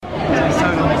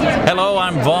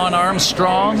Vaughn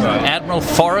Armstrong, Admiral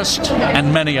Forrest,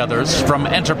 and many others from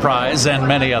Enterprise and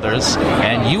many others,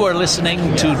 and you are listening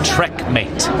to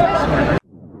TrekMate.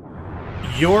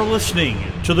 You're listening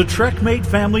to the TrekMate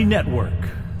Family Network.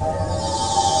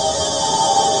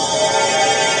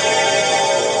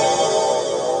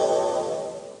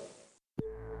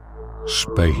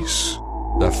 Space,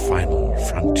 the final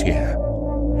frontier.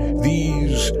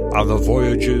 These are the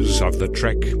voyages of the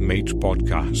TrekMate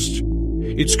podcast.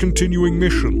 Its continuing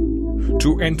mission: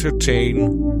 to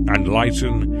entertain,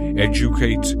 enlighten,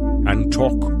 educate, and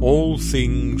talk all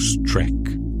things Trek.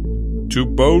 To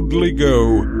boldly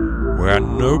go where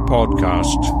no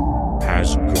podcast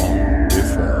has gone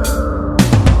before.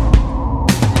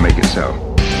 Make it so.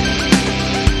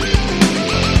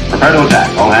 Prepare to attack.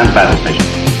 All hands battle station.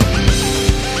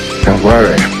 Don't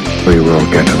worry, we will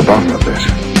get to the bottom of this.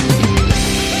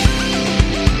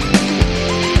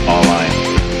 All right.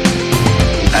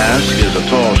 Ask is a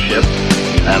tall ship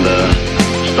and a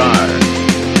star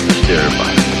to steer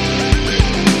by.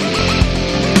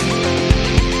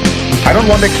 I don't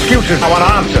want excuses, I want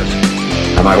answers.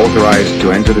 Am I authorized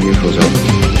to enter the neutral zone?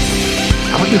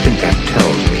 How do you think that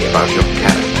tells me about your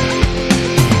character?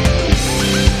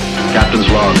 Captain's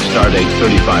log, stardate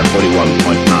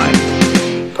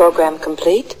 3541.9. Program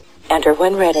complete. Enter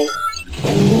when ready.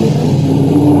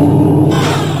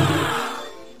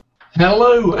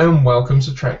 Hello and welcome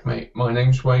to TrekMate. My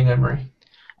name's Wayne Emery.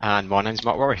 And my name's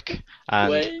Matt Warwick.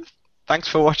 And thanks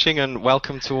for watching, and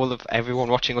welcome to all of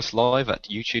everyone watching us live at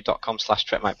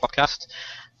youtube.com/TrekMatePodcast.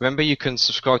 Remember, you can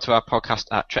subscribe to our podcast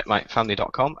at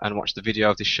TrekMateFamily.com and watch the video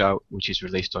of this show, which is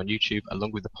released on YouTube,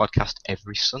 along with the podcast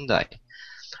every Sunday.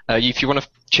 If you want to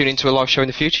tune into a live show in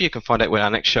the future, you can find out when our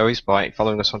next show is by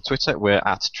following us on Twitter. We're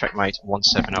at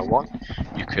TrekMate1701.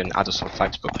 You can add us on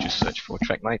Facebook, just search for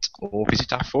TrekMate, or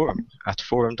visit our forum at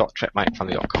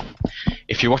forum.trekmatefamily.com.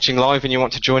 If you're watching live and you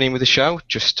want to join in with the show,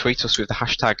 just tweet us with the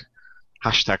hashtag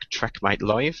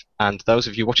TrekMateLive, and those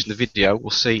of you watching the video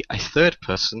will see a third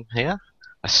person here,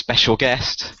 a special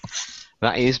guest.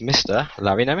 That is Mr.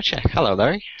 Larry Nemechek. Hello,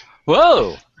 Larry.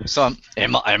 Whoa! So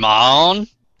am I on?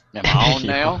 Am I on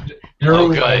now? You're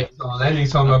always on.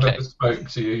 Anytime I've ever spoke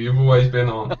to you, you've always been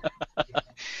on.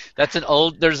 That's an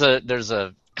old. There's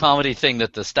a comedy thing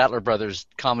that the Statler Brothers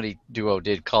comedy duo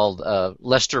did called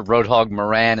Lester Roadhog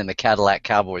Moran and the Cadillac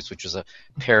Cowboys, which was a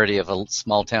parody of a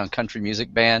small town country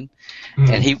music band.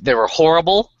 And they were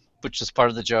horrible, which is part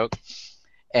of the joke.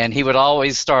 And he would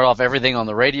always start off everything on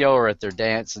the radio or at their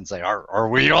dance and say, "Are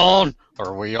we on?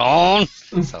 Are we on?"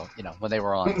 So, when they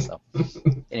were on. So,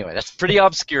 anyway, that's pretty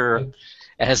obscure. It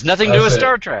has nothing to do with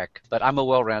Star Trek, but I'm a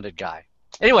well-rounded guy.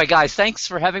 Anyway, guys, thanks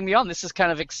for having me on. This is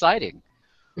kind of exciting.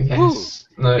 Yes.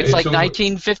 No, it's like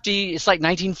 1950. It's like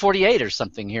 1948 or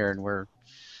something here, and we're,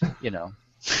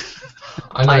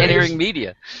 pioneering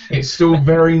media. It's still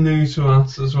very new to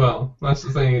us as well. That's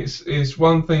the thing. It's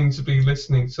one thing to be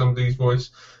listening to somebody's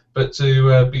voice, but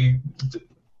to be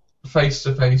face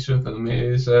to face with them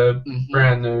is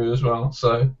brand new as well.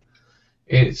 So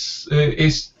it's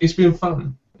been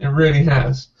fun. It really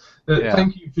has.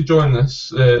 Thank you for joining us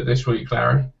this week,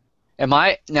 Larry.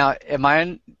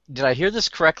 Did I hear this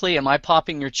correctly? Am I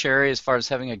popping your cherry as far as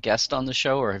having a guest on the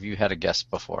show, or have you had a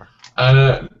guest before?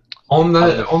 On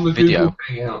the video. Google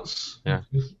Hangouts.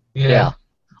 Yeah.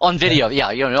 On video. Yeah.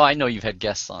 I know you've had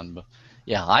guests on, but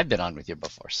I've been on with you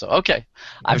before. So okay,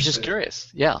 I was just curious.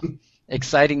 Yeah,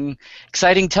 exciting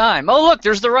time. Oh look,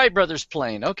 there's the Wright brothers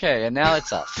plane. Okay, and now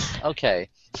it's us. Okay.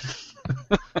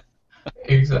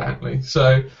 Exactly.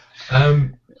 So,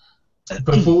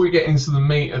 before we get into the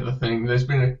meat of the thing, there's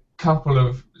been a couple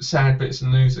of sad bits of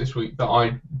news this week that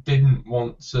I didn't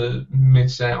want to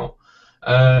miss out.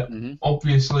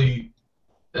 Obviously,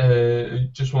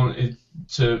 just wanted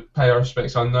to pay our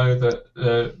respects. I know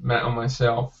that Matt and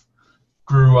myself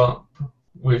grew up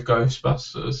with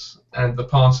Ghostbusters, and the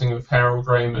passing of Harold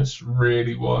Ramis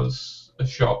really was a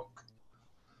shock.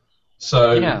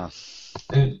 So,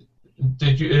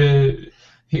 did you,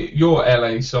 your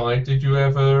LA side, did you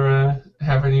ever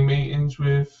have any meetings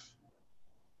with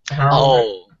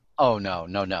Harold? Oh, no.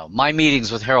 My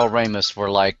meetings with Harold Ramis were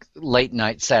like late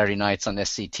night Saturday nights on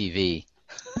SCTV.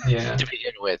 Yeah. To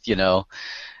begin with,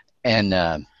 And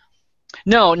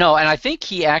no, and I think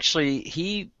he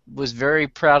was very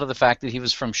proud of the fact that he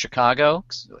was from Chicago,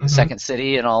 Second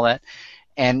City and all that.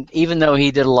 And even though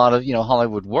he did a lot of,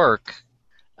 Hollywood work,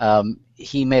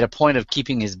 he made a point of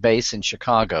keeping his base in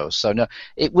Chicago. So no,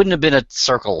 it wouldn't have been a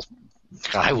circle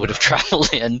I would have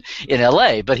traveled in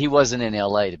L.A., but he wasn't in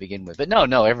L.A. to begin with. But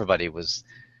no, everybody was,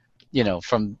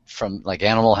 from like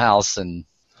Animal House and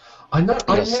I know.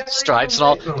 Stripes and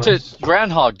all, to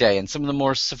Groundhog Day and some of the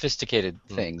more sophisticated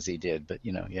things he did. But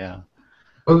yeah.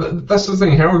 Well, that's the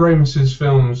thing. Harold Ramis's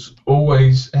films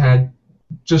always had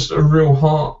just a real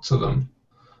heart to them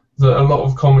that a lot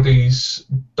of comedies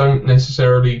don't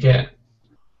necessarily get.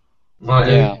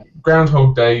 Like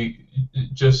Groundhog Day,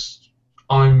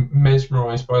 I'm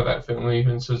mesmerised by that film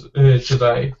even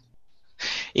today.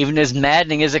 Even as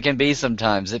maddening as it can be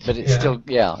sometimes, but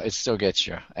it still gets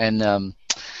you. And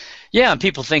and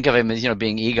people think of him as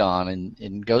being Egon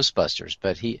in Ghostbusters,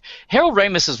 but Harold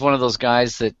Ramis is one of those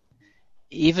guys that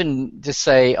even to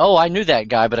say, oh, I knew that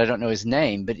guy, but I don't know his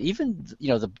name. But even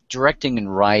the directing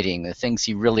and writing, the things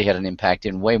he really had an impact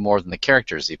in, way more than the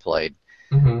characters he played.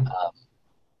 Mm-hmm.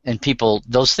 And people,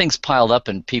 those things piled up,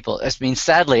 and people. I mean,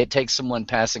 sadly, it takes someone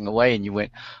passing away, and you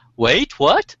went, wait,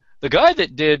 what? The guy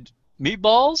that did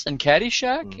Meatballs and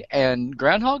Caddyshack and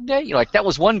Groundhog Day, that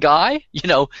was one guy,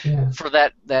 for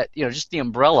that just the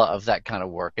umbrella of that kind of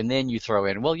work. And then you throw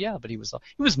in, but he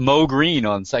was Mo Green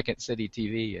on Second City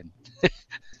TV, and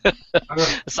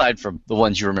aside from the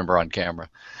ones you remember on camera.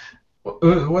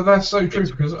 Well, that's so true,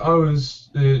 because I was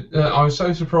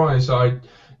so surprised. I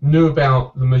knew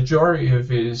about the majority of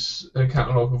his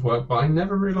catalogue of work, but I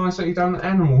never realised that he'd done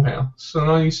Animal House, and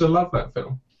I used to love that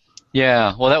film.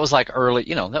 Yeah, well, that was like early,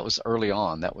 that was early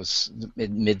on. That was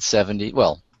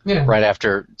mid-'70s, right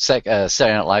after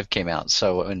Saturday Night Live came out,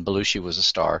 so when Belushi was a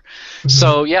star. Mm-hmm.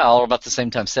 So, all about the same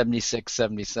time, 76,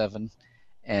 77,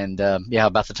 and,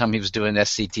 about the time he was doing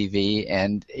SCTV,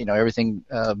 and, everything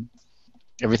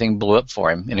blew up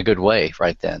for him in a good way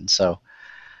right then. So,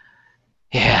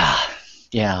 yeah.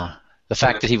 The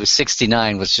fact that he was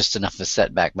 69 was just enough of a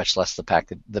setback, much less the fact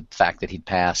that he'd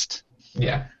passed.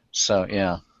 Yeah. So,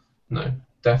 yeah. No,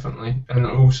 definitely. And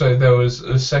also there was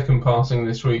a second passing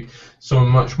this week, someone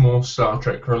much more Star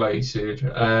Trek related,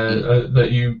 that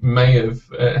you may have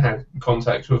had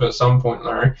contact with at some point,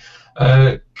 Larry.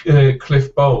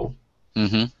 Cliff Bowl.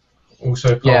 Mm-hmm.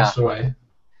 Also passed away.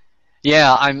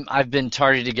 Yeah, I've been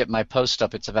tardy to get my post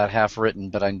up. It's about half written,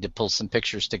 but I need to pull some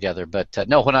pictures together. But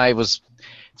no, when I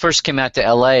first came out to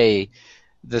L.A.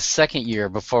 the second year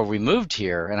before we moved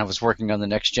here, and I was working on the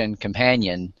Next Gen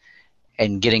Companion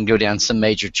and go down some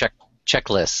major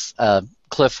checklists,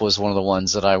 Cliff was one of the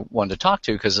ones that I wanted to talk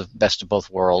to because of Best of Both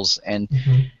Worlds. And,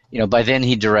 by then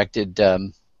he directed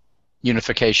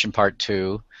Unification Part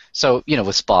 2, so,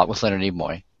 with Spot, with Leonard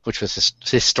Nimoy, which was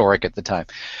historic at the time.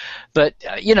 But,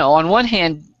 on one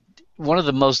hand, one of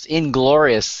the most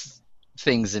inglorious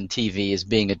things in TV is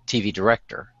being a TV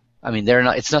director. I mean,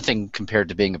 it's nothing compared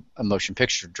to being a motion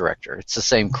picture director. It's the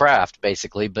same craft,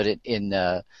 basically, but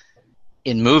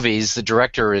in movies, the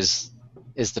director is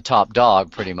the top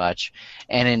dog pretty much,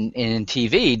 and in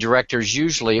TV, directors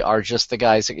usually are just the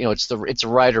guys. It's a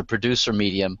writer producer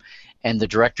medium, and the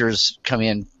directors come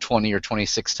in 20 or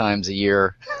 26 times a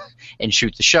year and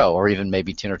shoot the show, or even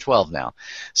maybe 10 or 12 now.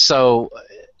 So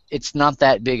it's not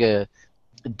that big a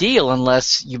deal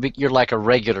unless you're like a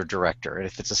regular director.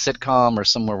 If it's a sitcom or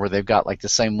somewhere where they've got like the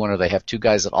same one, or they have two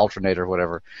guys that alternate or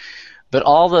whatever. But a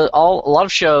lot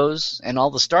of shows, and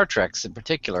all the Star Treks in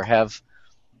particular, have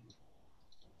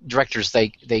directors they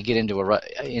get into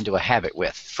a habit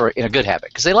with, in a good habit,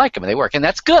 because they like them and they work, and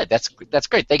that's good. That's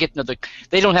great. They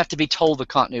don't have to be told the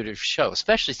continuity of the show,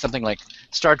 especially something like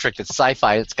Star Trek that's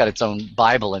sci-fi. It's got its own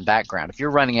Bible and background. If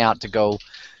you're running out to go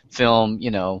film,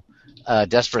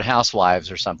 Desperate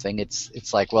Housewives or something,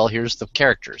 it's like, well, here's the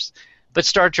characters. But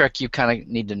Star Trek, you kind of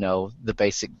need to know the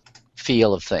basic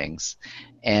feel of things.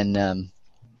 And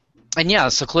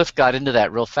so Cliff got into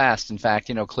that real fast. In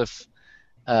fact, Cliff,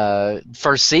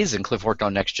 first season, Cliff worked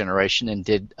on Next Generation and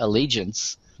did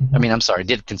Allegiance.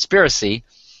 Did Conspiracy.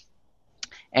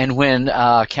 And when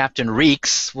Captain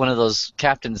Reeks, one of those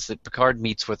captains that Picard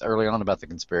meets with early on about the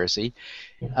Conspiracy,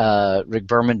 Rick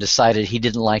Berman decided he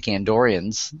didn't like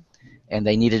Andorians, and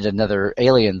they needed another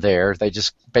alien there. They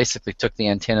just basically took the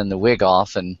antenna and the wig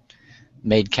off and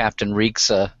made Captain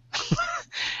Reeks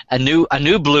a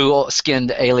new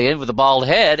blue-skinned alien with a bald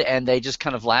head, and they just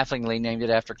kind of laughingly named it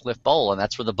after Cliff Bowl, and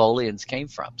that's where the Bolians came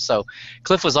from. So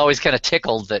Cliff was always kind of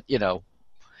tickled that,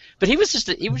 but he was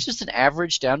just an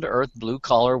average, down-to-earth,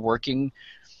 blue-collar working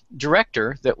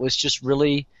director that was just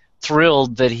really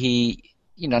thrilled that he,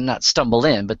 not stumbled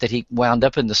in, but that he wound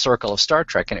up in the circle of Star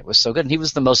Trek, and it was so good. And he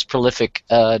was the most prolific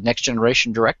Next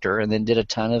Generation director, and then did a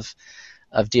ton of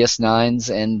DS9s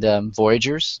and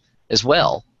Voyagers as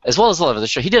well as a lot of the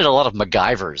show. He did a lot of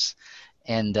MacGyvers,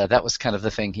 and that was kind of the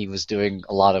thing he was doing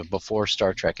a lot of before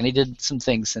Star Trek. And he did some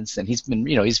things since then. He's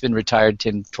been retired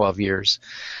 10, 12 years,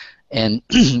 and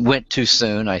went too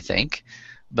soon, I think.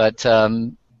 But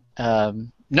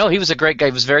No, he was a great guy.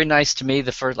 He was very nice to me.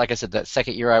 The first, like I said, that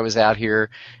second year I was out here,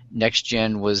 Next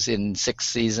Gen was in 6th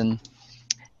season,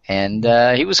 and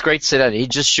he was great to sit down.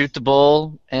 He'd just shoot the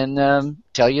bull and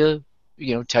tell you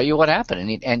what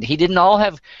happened. And he didn't all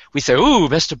have. We say, "Ooh,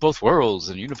 best of both worlds,"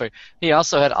 and unified. He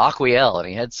also had Aquiel, and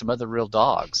he had some other real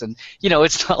dogs. And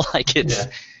it's not like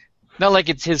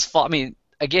it's his fault. I mean,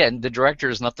 again, the director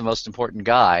is not the most important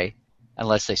guy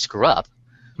unless they screw up,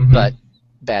 but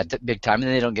big time, and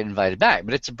then they don't get invited back.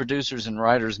 But it's a producers and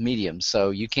writers medium,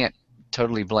 so you can't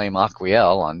totally blame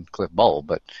Aquiel on Cliff Bowl,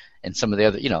 and some of the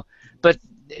other, But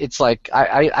it's like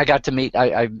I got to meet.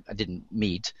 I didn't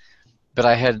meet, but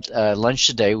I had lunch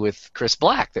today with Chris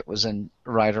Black, that was a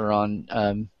writer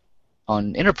on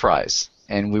Enterprise,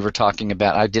 and we were talking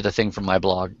about. I did a thing for my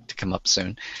blog to come up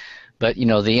soon. But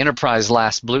the Enterprise the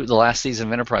last season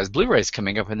of Enterprise Blu-ray's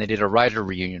coming up, and they did a writer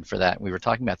reunion for that. We were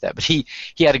talking about that, but he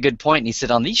had a good point. And he said,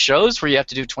 on these shows where you have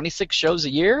to do 26 shows a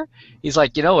year, he's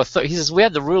like, he says we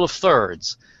had the rule of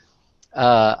thirds.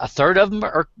 A third of them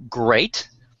are great,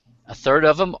 a third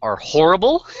of them are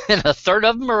horrible, and a third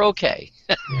of them are okay.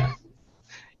 Yeah.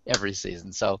 Every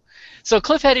season. So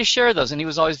Cliff had his share of those, and he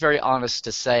was always very honest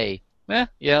to say,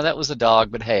 yeah, that was a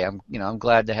dog, but hey, I'm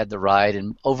glad to have the ride,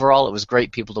 and overall it was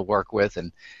great people to work with,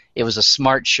 and it was a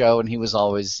smart show, and he was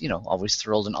always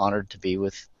thrilled and honored to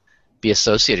be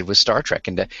associated with Star Trek,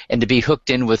 and to be hooked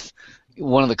in with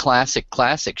one of the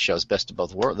classic shows, Best of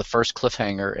Both Worlds, the first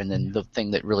cliffhanger, and then the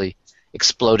thing that really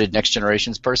exploded Next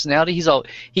Generation's personality.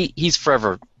 He's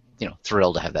forever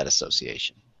thrilled to have that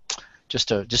association.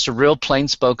 Just a real plain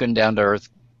spoken, down to earth,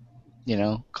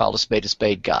 call a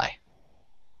spade guy.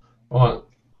 Well,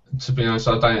 to be honest,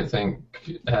 I don't think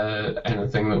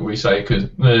anything that we say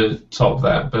could top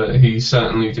that, but he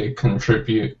certainly did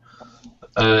contribute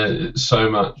so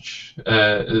much.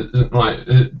 As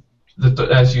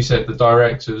you said, the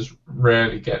directors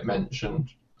rarely get mentioned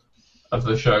of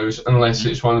the shows unless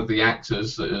it's one of the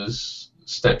actors that has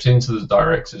stepped into the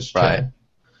director's chair. Right.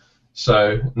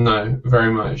 So, no,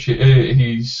 very much.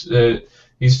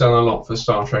 He's done a lot for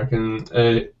Star Trek, and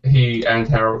he and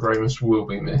Harold Ramis will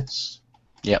be missed.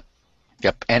 Yep.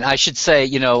 And I should say,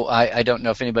 I don't know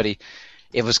if anybody,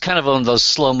 it was kind of one of those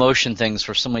slow motion things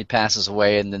where somebody passes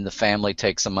away and then the family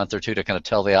takes a month or two to kind of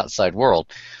tell the outside world.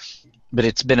 But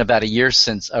it's been about a year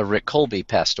since Rick Colby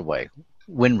passed away.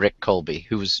 Winrick Colby,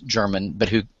 who was German, but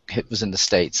who was in the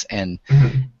States, and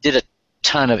did a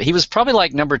ton of, he was probably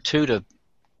like number 2 to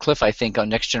Cliff, I think, on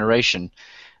Next Generation.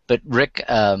 But Rick,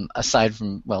 aside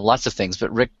from, lots of things,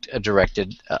 but Rick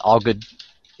directed All Good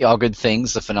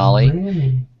Things, the finale,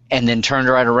 Really? And then turned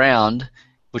right around,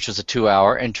 which was a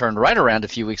 2-hour, and turned right around a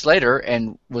few weeks later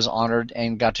and was honored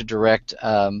and got to direct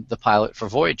the pilot for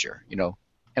Voyager,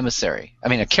 Emissary. I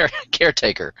mean, a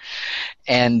caretaker,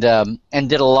 and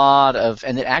did a lot of,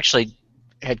 and it actually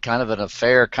had kind of an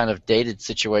affair, kind of dated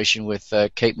situation with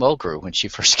Kate Mulgrew when she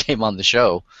first came on the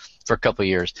show for a couple of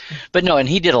years. But no, and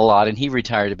he did a lot, and he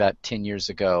retired about 10 years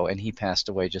ago, and he passed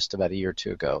away just about a year or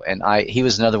two ago. And he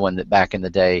was another one that back in the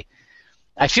day,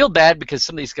 I feel bad because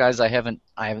some of these guys I haven't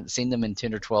seen them in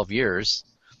 10 or 12 years,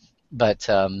 but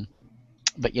again,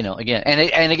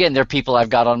 and again, they're people I've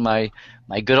got on my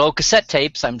good old cassette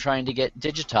tapes. I'm trying to get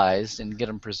digitized and get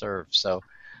them preserved. So,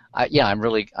 I'm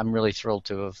really thrilled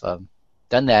to have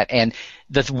done that. And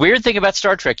the weird thing about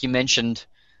Star Trek, you mentioned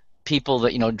people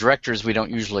that directors we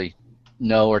don't usually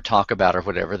know or talk about or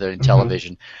whatever. They're in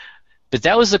television, but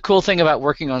that was the cool thing about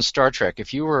working on Star Trek.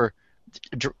 If you were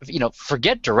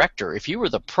forget director. If you were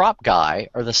the prop guy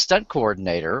or the stunt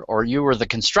coordinator or you were the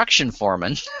construction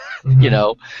foreman,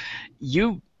 Al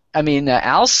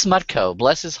Smutko,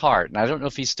 bless his heart, and I don't know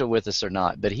if he's still with us or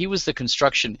not, but he was the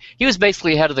construction. He was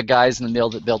basically head of the guys in the mill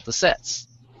that built the sets.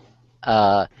 He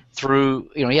had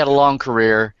a long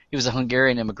career. He was a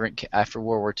Hungarian immigrant after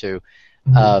World War II,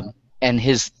 and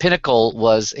his pinnacle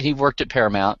was he worked at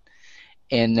Paramount.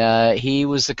 And he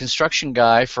was the construction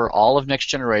guy for all of Next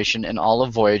Generation and all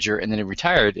of Voyager, and then he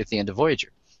retired at the end of Voyager.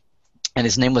 And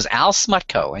his name was Al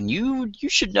Smutko, and you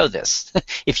should know this.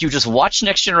 If you just watch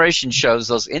Next Generation shows,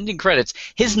 those ending credits,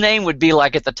 his name would be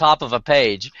like at the top of a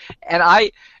page. And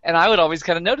I would always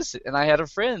kind of notice it. And I had a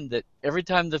friend that every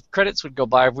time the credits would go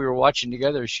by, if we were watching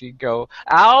together, she'd go,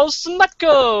 Al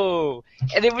Smutko!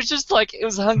 And it was just like, it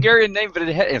was a Hungarian name, but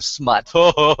it had Smut.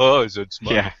 Is it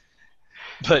Smut? Yeah.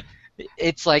 But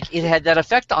it's like it had that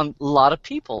effect on a lot of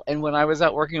people. And when I was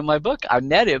out working on my book, I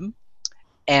met him,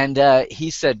 and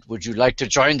he said, would you like to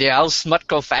join the Al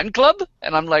Smutko fan club?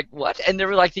 And I'm like, what? And there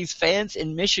were like these fans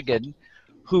in Michigan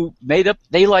who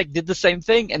did the same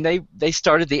thing, and they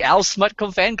started the Al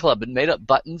Smutko fan club and made up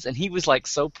buttons, and he was like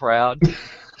so proud.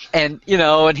 And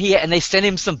and they sent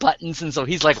him some buttons, and so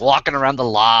he's like walking around the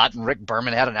lot, and Rick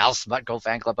Berman had an Al Smutko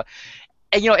fan club.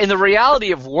 And in the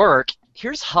reality of work,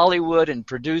 here's Hollywood and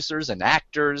producers and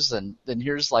actors, and then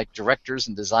here's like directors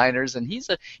and designers, and he's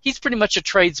pretty much a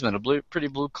tradesman, pretty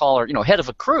blue collar, head of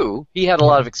a crew. He had a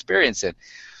lot of experience in.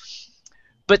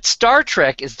 But Star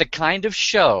Trek is the kind of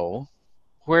show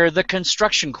where the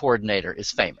construction coordinator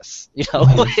is famous.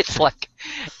 It's like,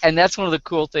 and that's one of the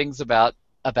cool things about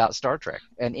Star Trek,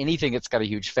 and anything that's got a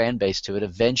huge fan base to it,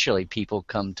 eventually people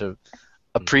come to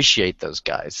appreciate those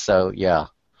guys. So yeah.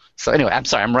 So anyway, I'm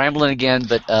sorry, I'm rambling again,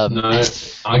 but no,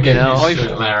 I get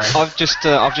it, Larry. I've just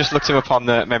looked him up on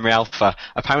the Memory Alpha.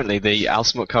 Apparently, the Al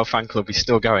Smutko fan club is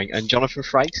still going, and Jonathan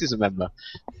Frakes is a member.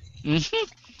 Mm-hmm.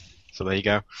 So there you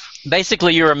go.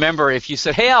 Basically, you remember if you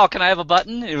said, "Hey Al, can I have a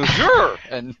button?" It was sure,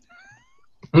 and.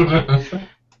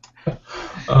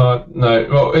 No,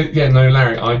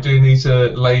 Larry. I do need to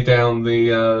lay down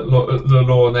the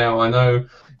law now. I know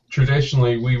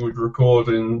traditionally we would record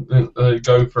and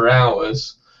go for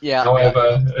hours. Yeah.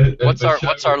 However,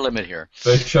 what's our limit here?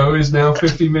 The show is now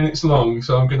 50 minutes long,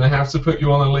 so I'm going to have to put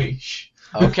you on a leash.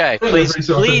 Okay, please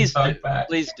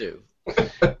do.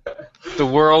 The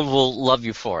world will love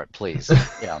you for it, please.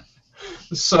 Yeah.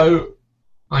 So,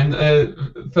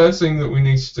 first thing that we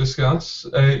need to discuss,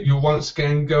 you're once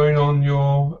again going on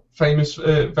your famous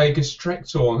Vegas Trek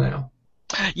tour now.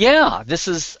 Yeah, this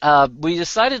is. We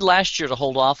decided last year to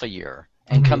hold off a year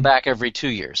and come back every 2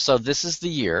 years. So this is the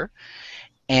year,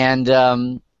 and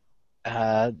the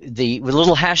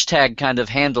little hashtag kind of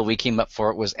handle we came up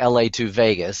for it was LA to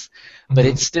Vegas, but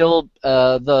it's still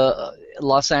the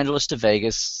Los Angeles to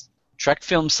Vegas Trek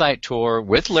Film Site Tour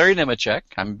with Larry Nemecek.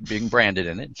 I'm being branded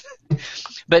in it.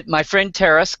 But my friend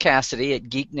Terrace Cassidy at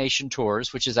Geek Nation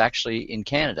Tours, which is actually in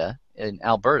Canada, in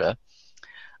Alberta,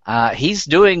 he's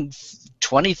doing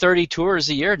 20, 30 tours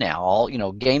a year now,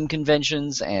 all game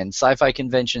conventions and sci-fi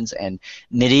conventions and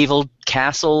medieval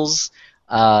castles,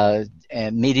 and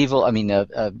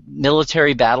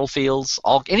military battlefields,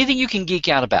 anything you can geek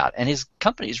out about. And his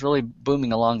company is really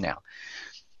booming along now.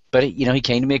 But he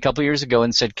came to me a couple years ago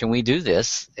and said, "Can we do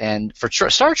this?" And for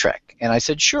Star Trek, and I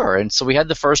said, "Sure." And so we had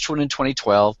the first one in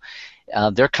 2012.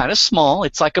 They're kind of small;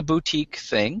 it's like a boutique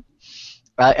thing.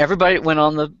 Everybody that went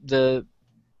on the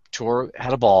tour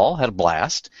had a ball, had a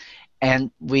blast,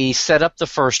 and we set up the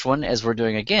first one, as we're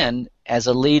doing again, as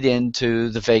a lead-in to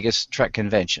the Vegas Trek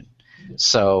Convention.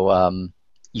 So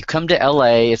you come to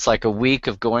LA. It's like a week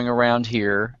of going around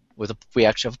here we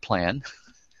actually have a plan.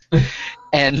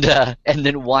 And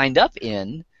then wind up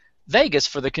in Vegas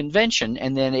for the convention,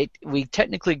 and then we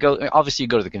technically go. Obviously, you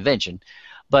go to the convention,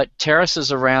 but Terrace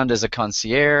is around as a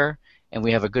concierge, and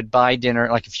we have a goodbye dinner.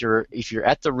 Like if you're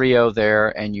at the Rio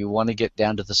there and you want to get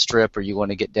down to the Strip or you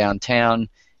want to get downtown,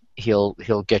 he'll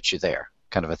get you there,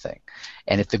 kind of a thing.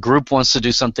 And if the group wants to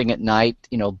do something at night,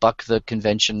 buck the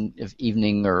convention of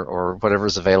evening or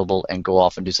whatever's available and go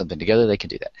off and do something together, they can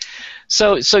do that.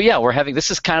 So yeah,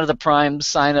 this is kind of the prime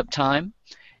sign-up time.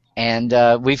 And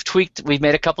we've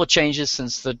made a couple of changes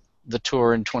since the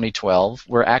tour in 2012.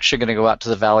 We're actually going to go out to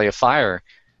the Valley of Fire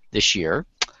this year,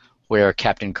 where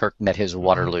Captain Kirk met his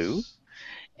Waterloo,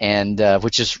 and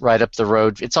which is right up the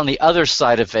road. It's on the other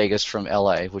side of Vegas from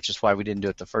LA, which is why we didn't do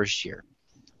it the first year.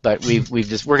 But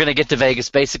we're going to get to Vegas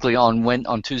basically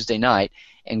on Tuesday night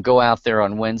and go out there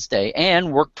on Wednesday,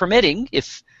 and work permitting,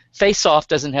 if Face Off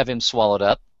doesn't have him swallowed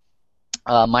up,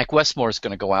 Mike Westmore is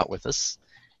going to go out with us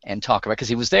and talk about, because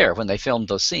he was there when they filmed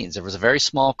those scenes. There was a very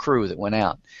small crew that went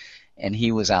out, and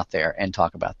he was out there and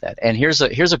talk about that. And here's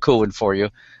a cool one for you.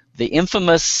 The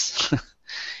infamous,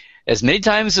 as many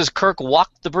times as Kirk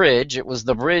walked the bridge, it was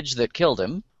the bridge that killed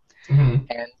him. Mm-hmm.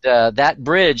 And that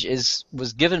bridge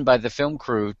was given by the film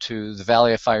crew to the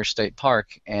Valley of Fire State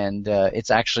Park, and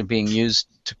it's actually being used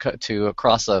to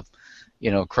cross a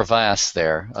crevasse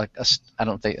there. I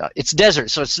don't think it's desert,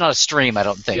 so it's not a stream, I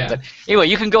don't think. Yeah. But anyway,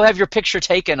 you can go have your picture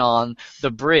taken on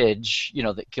the bridge,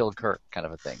 that killed Kirk, kind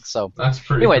of a thing. So that's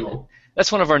pretty cool.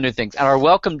 That's one of our new things. And our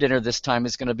welcome dinner this time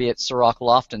is going to be at Ciroc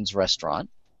Lofton's restaurant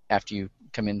after you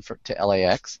come in to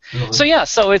LAX. Mm-hmm. So yeah,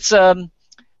 so it's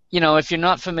if you're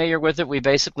not familiar with it, we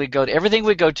basically everything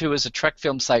we go to is a Trek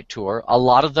Film Site Tour. A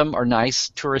lot of them are nice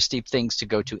touristy things to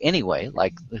go to anyway,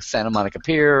 like the Santa Monica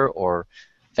Pier or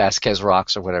Vasquez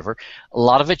Rocks or whatever. A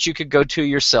lot of it you could go to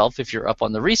yourself if you're up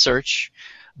on the research,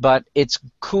 but it's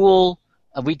cool.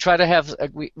 We try to have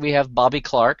we have Bobby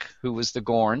Clark, who was the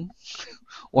Gorn,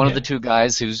 one of the two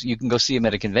guys you can go see him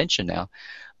at a convention now.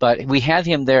 But we had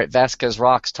him there at Vasquez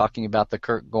Rocks talking about the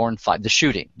Kirk Gorn fight, the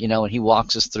shooting, and he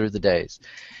walks us through the days,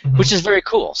 which is very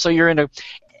cool. So you're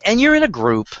and you're in a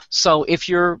group. So if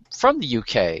you're from the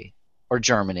UK or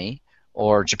Germany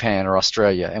or Japan or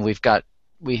Australia, and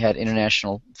we had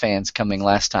international fans coming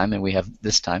last time, and we have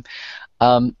this time,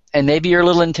 and maybe you're a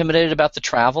little intimidated about the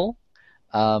travel,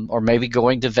 or maybe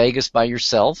going to Vegas by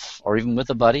yourself or even with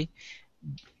a buddy.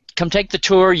 Come take the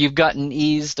tour. You've gotten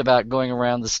eased about going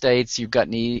around the States.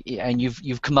 And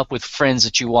you've come up with friends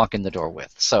that you walk in the door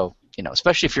with. So,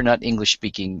 especially if you're not English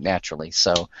speaking naturally.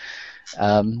 So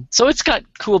it's got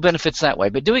cool benefits that way.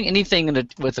 But doing anything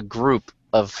with a group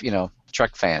of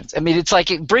Trek fans, I mean, it's like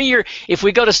if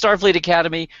we go to Starfleet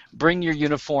Academy, bring your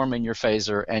uniform and your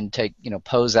phaser and take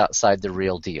pose outside the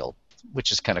real deal,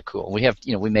 which is kind of cool. We have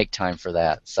we make time for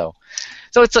that. So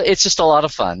it's just a lot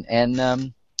of fun.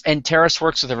 And Terrace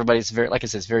works with everybody. It's very, like I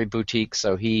said, it's very boutique.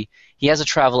 So he has a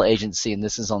travel agency, and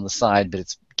this is on the side, but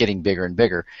it's getting bigger and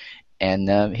bigger.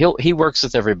 And he works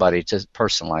with everybody to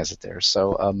personalize it there.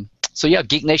 So yeah,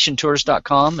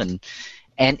 GeekNationTours.com,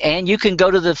 and you can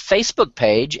go to the Facebook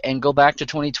page and go back to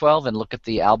 2012 and look at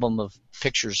the album of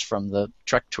pictures from the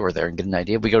Trek tour there and get an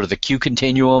idea. We go to the Q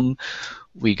Continuum.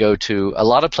 We go to a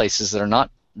lot of places that are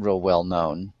not real well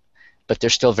known, but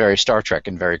they're still very Star Trek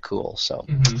and very cool. So.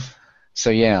 Mm-hmm. So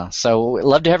yeah, so I'd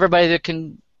love to have everybody that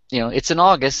can, it's in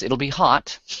August, it'll be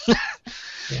hot,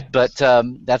 yes. But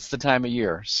that's the time of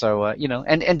year. So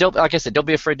and don't, like I said, don't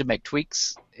be afraid to make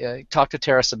tweaks. Talk to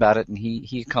Terrace about it, and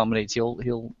he accommodates.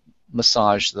 He'll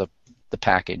massage the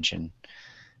package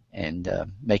and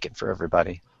make it for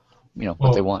everybody,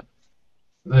 what they want.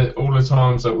 All the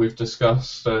times that we've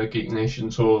discussed Geek Nation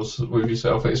tours with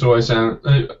yourself, it's always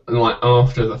sounded like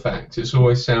after the fact. It's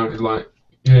always sounded like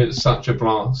it's such a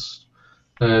blast.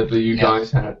 That you guys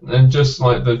had, and just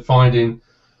like the finding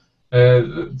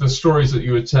the stories that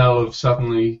you would tell of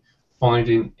suddenly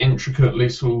finding intricate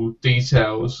little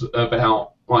details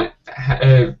about like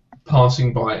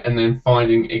passing by, and then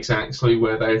finding exactly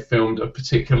where they filmed a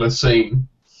particular scene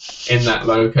in that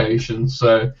location.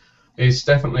 So it's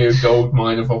definitely a gold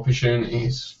mine of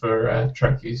opportunities for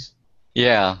Trekkies.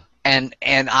 Yeah, and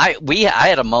I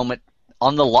had a moment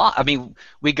on the lot. I mean,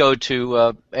 we go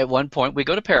to at one point we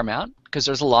go to Paramount, because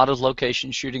there's a lot of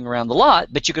location shooting around the lot,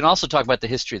 but you can also talk about the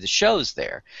history of the shows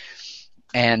there.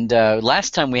 And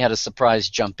last time we had a surprise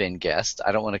jump-in guest.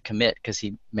 I don't want to commit because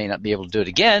he may not be able to do it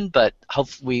again, but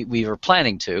hopefully we were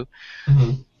planning to.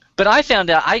 Mm-hmm. But I found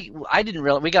out, I didn't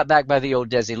realize, we got back by the old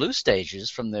Desilu stages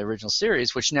from the original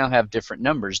series, which now have different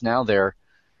numbers. Now they're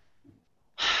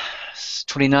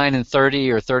 29 and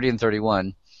 30 or 30 and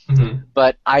 31. Mm-hmm.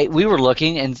 But we were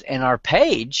looking, and our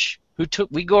page,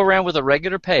 we go around with a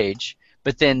regular page,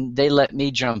 but then they let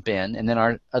me jump in, and then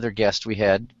our other guest we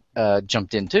had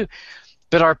jumped in too.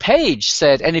 But our page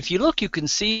said, and if you look, you can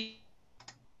see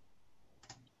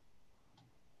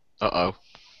the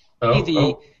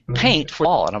paint for the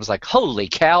wall. And I was like, holy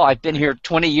cow, I've been here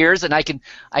 20 years, and I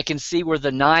can see where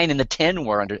the 9 and the 10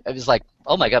 were under. It was like,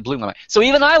 oh my God, blew my mind. So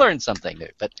even I learned something new.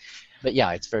 But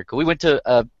yeah, it's very cool. We went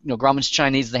to Grauman's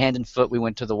Chinese, the Hand and Foot. We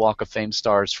went to the Walk of Fame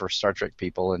stars for Star Trek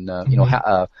people, and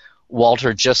Walter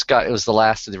it was the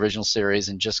last of the original series,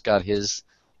 and just got his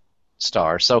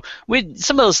star. So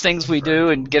some of those things we do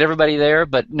and get everybody there,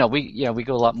 but no, we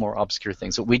go a lot more obscure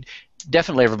things. So we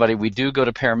definitely, everybody, we do go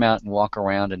to Paramount and walk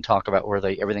around and talk about where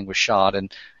everything was shot,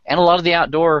 and a lot of the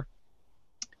outdoor.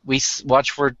 We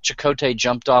watch where Chakotay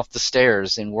jumped off the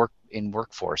stairs in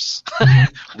Workforce.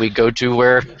 We go to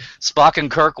where Spock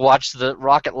and Kirk watched the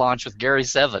rocket launch with Gary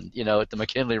Seven, at the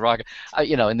McKinley rocket,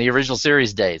 in the original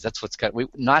series days. That's what's got.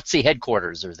 Nazi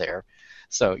headquarters are there,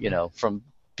 so from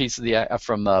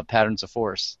Patterns of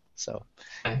Force. So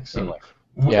excellent.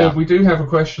 Anyway. We do have a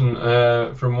question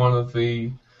from one of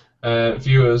the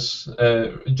viewers.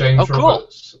 James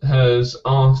Roberts has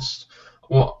asked.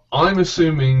 Well, I'm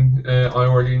assuming I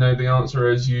already know the answer,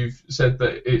 as you've said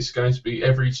that it's going to be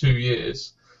every 2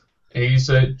 years. He's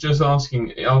just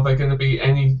asking, are there going to be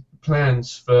any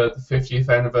plans for the 50th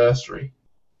anniversary?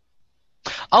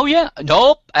 Oh, yeah.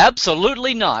 Nope,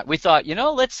 absolutely not. We thought,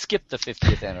 let's skip the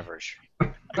 50th anniversary.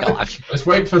 Let's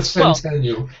wait for the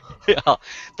centennial. Yeah,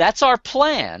 that's our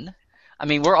plan. I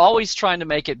mean, we're always trying to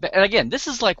make it. And again, this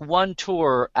is like one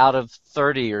tour out of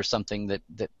 30 or something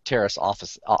that Terrace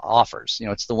offers.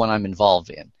 It's the one I'm involved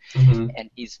in,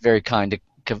 and he's very kind to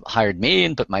hired me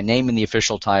and put my name in the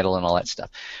official title and all that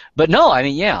stuff. But no, I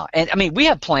mean, yeah, and I mean, we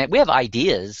have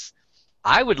ideas.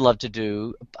 I would love to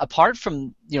do, apart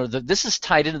from this is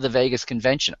tied into the Vegas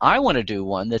convention. I want to do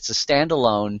one that's a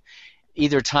standalone,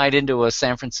 either tied into a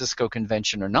San Francisco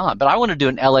convention or not. But I want to do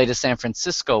an LA to San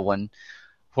Francisco one,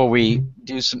 where we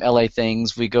do some LA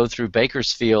things. We go through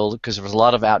Bakersfield because there was a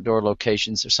lot of outdoor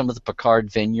locations. There's some of the Picard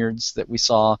vineyards that we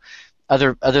saw.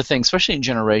 other things, especially in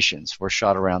Generations, were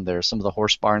shot around there. Some of the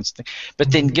horse barns, but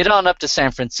then get on up to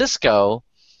San Francisco,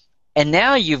 and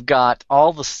now you've got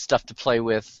all the stuff to play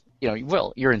with.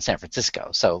 Well, you're in San Francisco,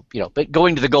 so but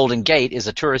going to the Golden Gate is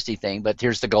a touristy thing. But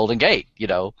here's the Golden Gate,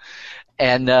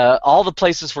 and all the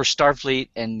places where Starfleet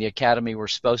and the Academy were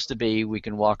supposed to be. We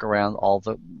can walk around all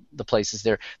the places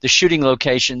there. The shooting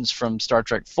locations from Star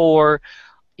Trek IV,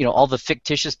 all the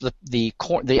fictitious, the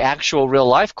actual real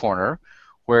life corner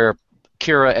where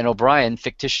Kira and O'Brien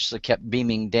fictitiously kept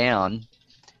beaming down,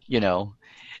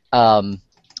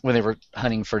 when they were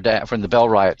hunting from the Bell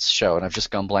Riots show, and I've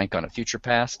just gone blank on it. Future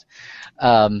Past,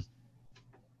 those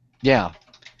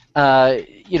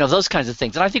kinds of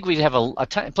things. And I think we'd have a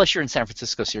ton. Plus, you're in San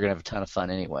Francisco, so you're gonna have a ton of fun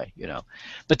anyway,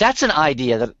 But that's an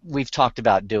idea that we've talked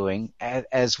about doing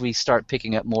as we start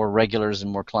picking up more regulars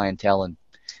and more clientele, and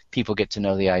people get to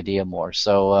know the idea more.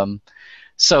 So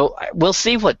we'll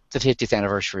see what the 50th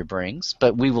anniversary brings,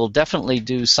 but we will definitely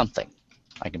do something.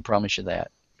 I can promise you that.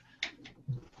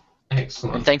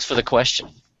 Excellent. And thanks for the question.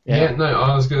 Yeah, no,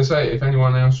 I was going to say, if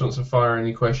anyone else wants to fire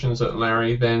any questions at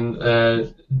Larry, then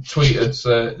tweet us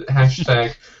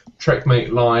hashtag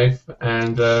TrekMateLive,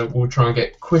 and we'll try and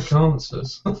get quick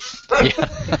answers.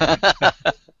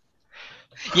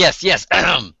 Yes.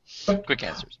 Quick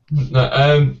answers.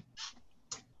 No,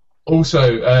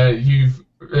 also, you've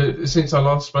since I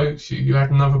last spoke to you, you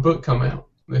had another book come out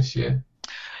this year.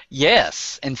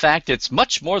 Yes. In fact, it's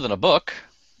much more than a book.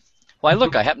 Why,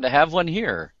 look, I happen to have one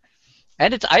here.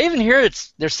 And I even hear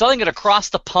they're selling it across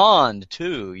the pond,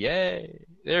 too. Yay.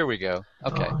 There we go.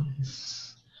 Okay.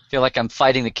 Nice. Feel like I'm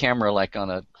fighting the camera like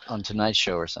on Tonight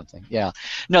Show or something. Yeah.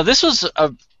 No, this was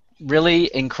a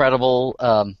really incredible,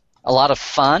 a lot of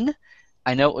fun.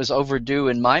 I know it was overdue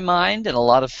in my mind, and a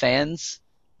lot of fans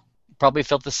probably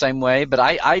felt the same way, but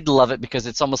I love it because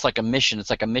it's almost like a mission. It's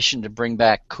like a mission to bring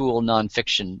back cool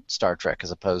nonfiction Star Trek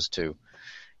as opposed to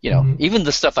even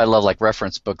the stuff I love, like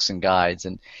reference books and guides,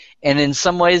 and in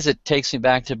some ways it takes me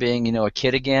back to being, a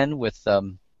kid again with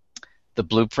the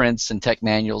blueprints and tech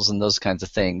manuals and those kinds of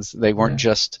things. They weren't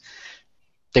just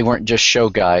show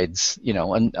guides,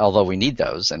 and although we need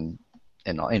those, and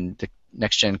the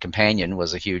Next Gen Companion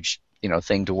was a huge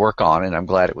thing to work on, and I'm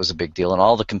glad it was a big deal, and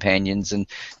all the companions and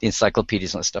the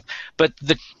encyclopedias and that stuff. But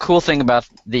the cool thing about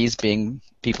these being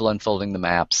people unfolding the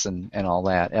maps and all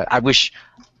that, I wish.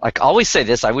 Like I always say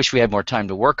this, I wish we had more time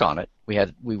to work on it. We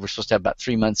were supposed to have about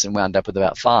 3 months and wound up with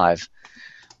about 5.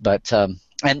 But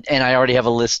and I already have a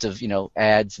list of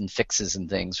ads and fixes and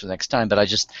things for next time. But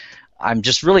I'm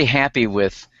just really happy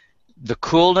with the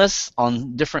coolness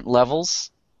on different levels,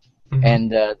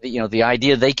 and the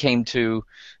idea they came to,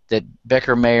 that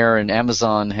Becker Mayer and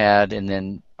Amazon had, and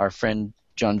then our friend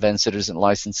John Van Sitters in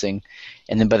licensing,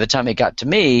 and then by the time it got to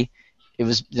me, it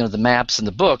was the maps and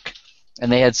the book.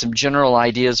 And they had some general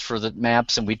ideas for the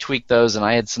maps, and we tweaked those, and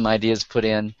I had some ideas put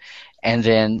in. And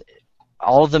then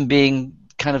all of them being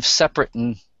kind of separate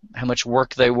in how much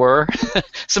work they were.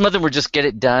 Some of them were just get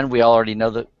it done. We already know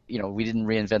that, we didn't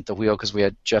reinvent the wheel because we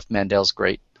had Jeff Mandel's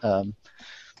great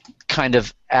kind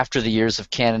of after the years of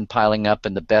canon piling up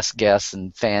and the best guess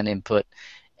and fan input.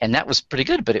 And that was pretty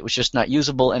good, but it was just not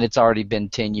usable, and it's already been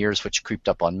 10 years, which creeped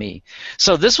up on me.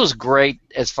 So this was great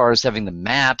as far as having the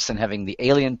maps and having the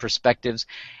alien perspectives.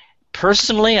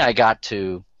 Personally, I got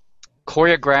to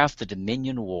choreograph the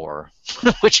Dominion War,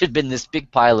 which had been this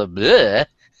big pile of bleh,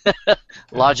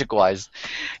 logic-wise.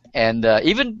 And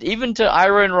even to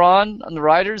Ira and Ron and the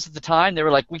writers at the time, they were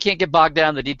like, we can't get bogged down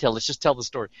in the detail. Let's just tell the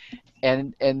story.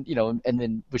 And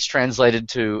then which translated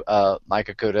to Mike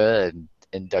Okuda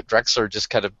and Doug Drexler just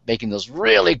kind of making those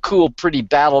really cool, pretty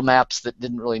battle maps that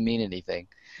didn't really mean anything.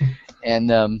 And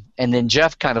then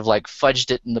Jeff kind of like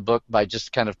fudged it in the book by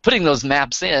just kind of putting those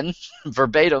maps in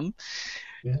verbatim.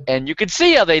 Yeah. And you could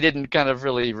see how they didn't kind of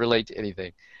really relate to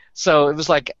anything. So it was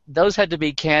like those had to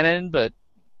be canon, but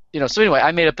so anyway,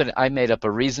 I made up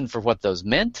a reason for what those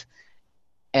meant,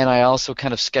 and I also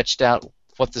kind of sketched out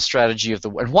what the strategy of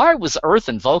and why was Earth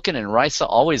and Vulcan and Risa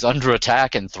always under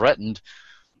attack and threatened,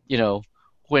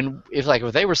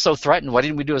 if they were so threatened, why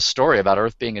didn't we do a story about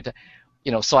Earth being attacked?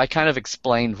 So I kind of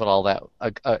explained what all that,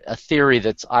 a theory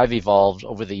that's I've evolved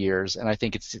over the years, and I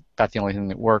think it's about the only thing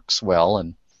that works well.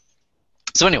 And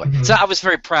so anyway, so I was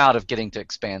very proud of getting to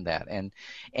expand that.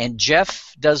 And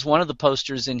Jeff does one of the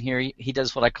posters in here. He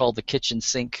does what I call the kitchen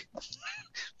sink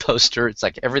poster. It's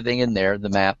like everything in there, the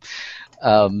map,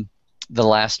 the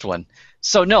last one.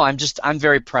 So no, I'm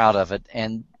very proud of it.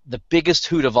 And the biggest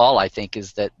hoot of all, I think,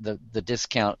 is that the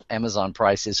discount Amazon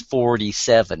price is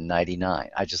 $47.99.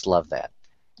 I just love that.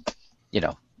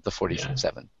 the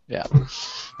 47. Yeah.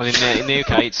 Well, in the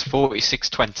UK, it's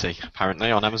 46.20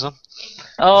 apparently on Amazon.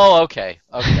 Oh, okay.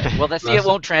 Well, it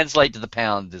won't translate to the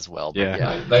pound as well. But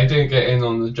yeah. They didn't get in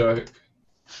on the joke.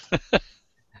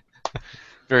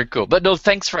 Very cool. But no,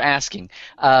 thanks for asking.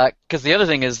 Because the other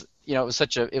thing is, it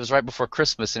was right before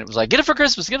Christmas, and it was like, get it for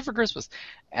Christmas.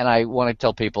 And I want to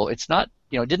tell people, it's not,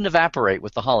 it didn't evaporate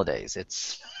with the holidays.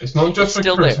 It's not just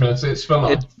for Christmas, it's for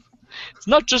life. It's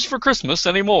not just for Christmas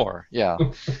anymore. Yeah.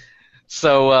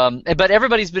 So, but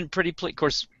everybody's been pretty pleased. Of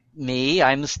course,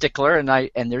 I'm a stickler,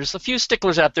 and there's a few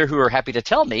sticklers out there who are happy to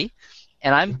tell me,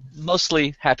 and I'm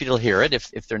mostly happy to hear it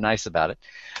if they're nice about it.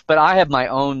 But I have my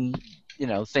own,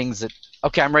 things that,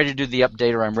 okay, I'm ready to do the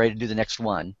update, or I'm ready to do the next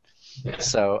one. Yeah.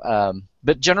 So,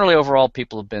 but generally overall,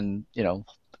 people have been,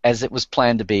 as it was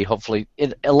planned to be, hopefully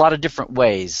in a lot of different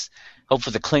ways.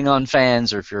 Hopefully the Klingon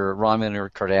fans, or if you're a Romulan or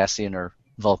Cardassian or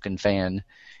Vulcan fan,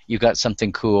 you got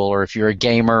something cool, or if you're a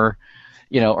gamer,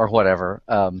 or whatever.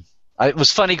 It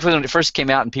was funny because when it first came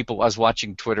out, and I was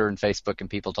watching Twitter and Facebook, and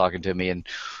people talking to me, and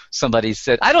somebody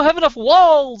said, "I don't have enough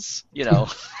walls,"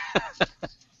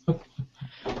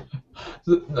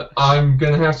 I'm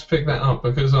going to have to pick that up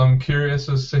because I'm curious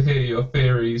as to hear your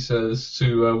theories as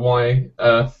to why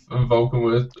Earth and Vulcan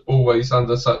were always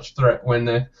under such threat when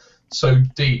they're so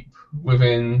deep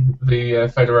within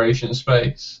the Federation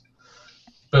space.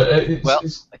 But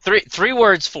three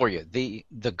words for you: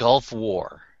 the Gulf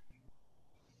War.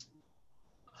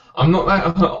 I'm not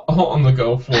that hot on the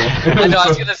Gulf War. I know. I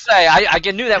was going to say. I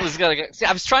knew that was going to. See,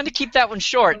 I was trying to keep that one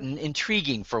short and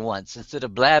intriguing for once, instead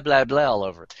of blah blah blah all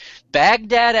over it.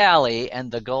 Baghdad Alley and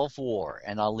the Gulf War,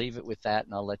 and I'll leave it with that,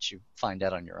 and I'll let you find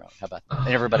out on your own. How about that? And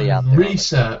everybody out there.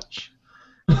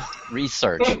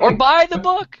 Research, or buy the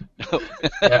book.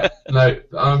 Yeah, no,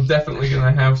 I'm definitely going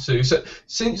to have to. So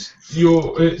since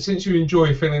you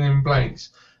enjoy filling in blanks,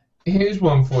 here's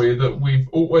one for you that we've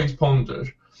always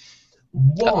pondered.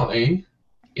 Why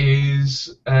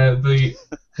is the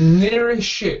nearest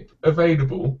ship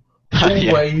available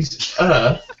always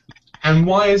Earth, and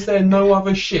why is there no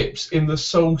other ships in the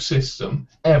Sol system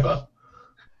ever?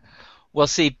 Well,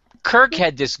 see, Kirk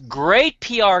had this great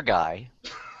PR guy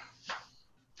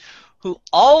who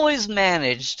always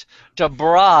managed to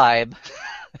bribe,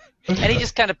 and he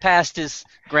just kind of passed his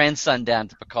grandson down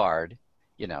to Picard,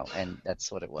 and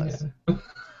that's what it was. Yeah.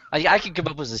 I can come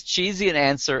up with as cheesy an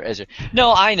answer as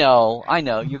No, I know.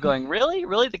 You're going, really?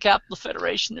 Really? The capital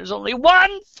Federation? There's only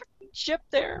one ship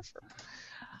there?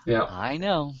 Yeah. I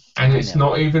know. And it's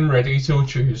not even ready till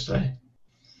Tuesday.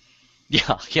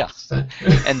 Yeah.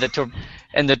 and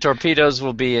the torpedoes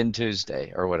will be in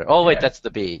Tuesday or whatever. Oh, wait, that's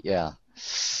the B. Yeah.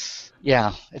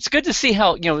 Yeah, it's good to see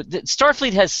how,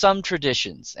 Starfleet has some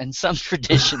traditions,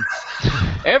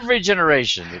 every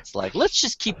generation. It's like, let's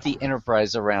just keep the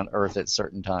Enterprise around Earth at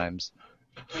certain times.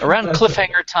 Around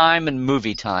cliffhanger time and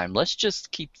movie time, let's just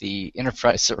keep the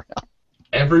Enterprise around.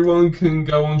 Everyone can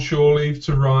go on shore leave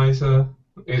to Risa.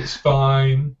 It's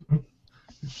fine.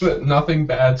 But nothing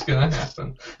bad's going to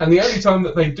happen. And the only time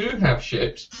that they do have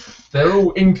ships, they're all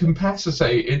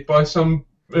incapacitated by some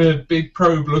big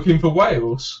probe looking for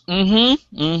whales.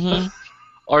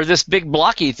 Or this big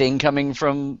blocky thing coming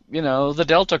from, the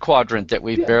Delta Quadrant that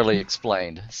we've barely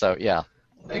explained. So, yeah.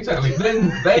 Exactly. Then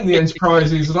the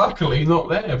Enterprise is luckily not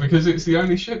there because it's the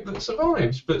only ship that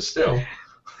survives, but still.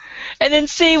 And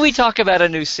then, we talk about a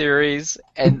new series,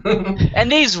 and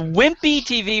these wimpy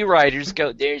TV writers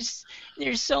go, there's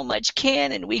so much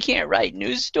canon, we can't write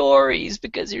new stories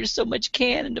because there's so much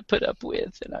canon to put up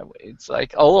with. And it's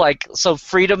like, so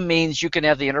freedom means you can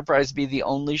have the Enterprise be the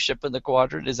only ship in the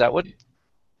quadrant? Is that what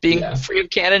being free of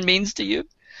canon means to you?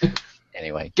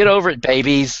 Anyway, get over it,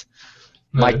 babies.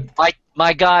 No.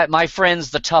 My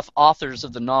friends, the tough authors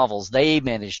of the novels, they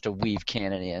managed to weave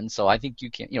canon in, so I think you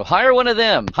can, hire one of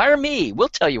them. Hire me. We'll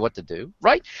tell you what to do,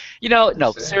 right?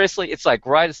 No, seriously, it's like,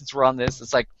 right, since we're on this,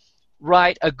 it's like,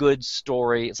 write a good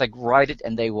story. It's like, write it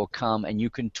and they will come and you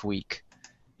can tweak.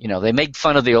 They make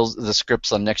fun of the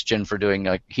scripts on Next Gen for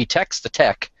doing, he texts the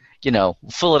tech,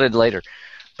 fill it in later.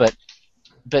 But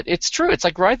it's true. It's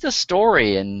like, write the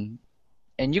story and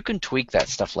you can tweak that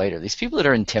stuff later. These people that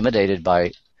are intimidated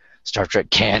by Star Trek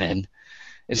canon,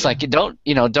 it's like, don't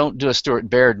do a Stuart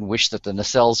Baird and wish that the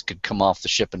nacelles could come off the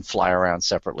ship and fly around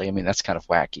separately. I mean, that's kind of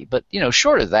wacky. But,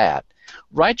 short of that,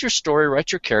 write your story,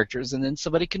 write your characters, and then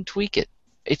somebody can tweak it.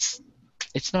 It's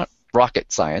not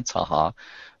rocket science, haha.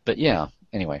 But yeah,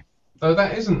 anyway. Oh,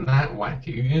 that isn't that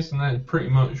wacky. Isn't that pretty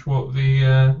much what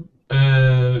the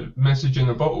message in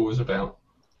a bottle was about?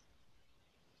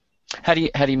 How do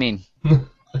you mean?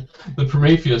 The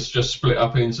Prometheus just split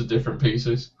up into different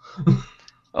pieces.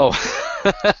 Oh.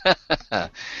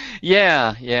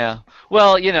 Yeah.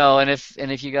 Well, and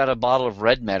if you got a bottle of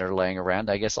Red Matter laying around,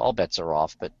 I guess all bets are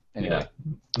off. But anyway.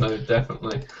 Yeah, no,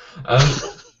 definitely.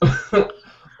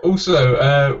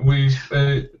 Also, we've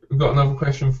got another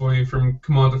question for you from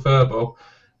Commander Furball,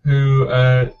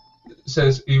 who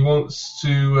says he wants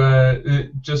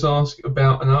to just ask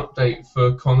about an update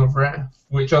for Con of Wrath,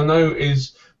 which I know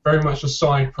is very much a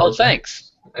side project. Oh,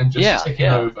 thanks. And just ticking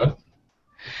over.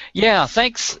 Yeah,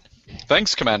 thanks,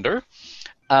 Commander.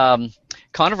 Con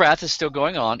of Wrath is still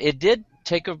going on. It did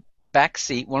take a back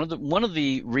seat. One of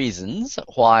the reasons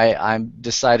why I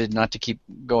decided not to keep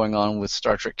going on with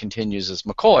Star Trek Continues as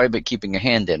McCoy, but keeping a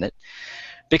hand in it,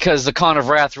 because the Con of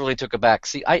Wrath really took a back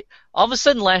seat. All of a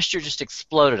sudden last year just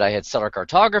exploded. I had Stellar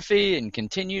Cartography and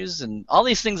Continues and all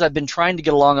these things I've been trying to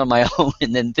get along on my own,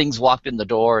 and then things walked in the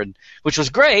door, which was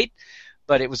great,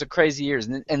 but it was a crazy year.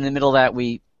 And in the middle of that,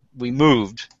 we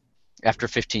moved after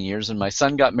 15 years, and my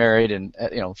son got married, and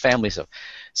family stuff.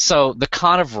 So the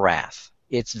Con of Wrath,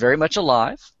 it's very much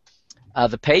alive.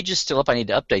 The page is still up. I need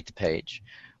to update the page.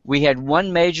 We had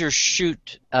one major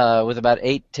shoot with about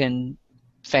 8-10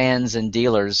 fans and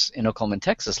dealers in Oklahoma,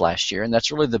 Texas last year, and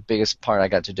that's really the biggest part I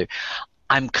got to do.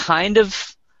 I'm kind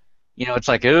of, it's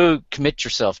like, commit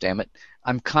yourself, damn it.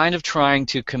 I'm kind of trying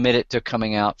to commit it to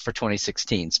coming out for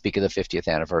 2016, speak of the 50th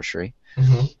anniversary.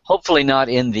 Mm-hmm. Hopefully not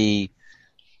in the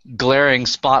glaring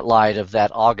spotlight of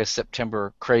that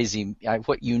August-September crazy,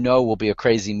 what will be a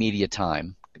crazy media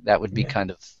time. That would be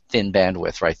kind of thin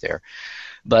bandwidth right there.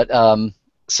 But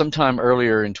sometime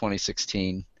earlier in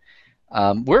 2016,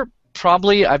 I've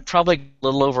probably a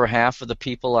little over half of the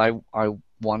people I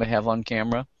want to have on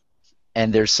camera.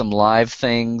 And there's some live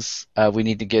things. We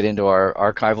need to get into our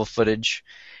archival footage.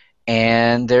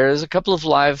 And there's a couple of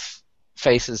live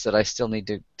faces that I still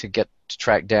need to get to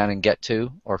track down and get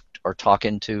to, or talk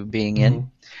into being in. Mm-hmm.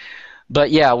 But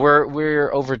yeah,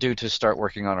 we're overdue to start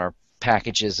working on our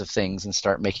packages of things and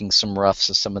start making some roughs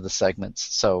of some of the segments.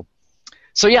 So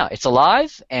yeah, it's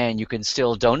alive, and you can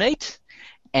still donate.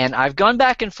 And I've gone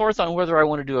back and forth on whether I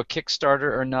want to do a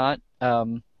Kickstarter or not.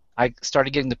 I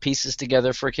started getting the pieces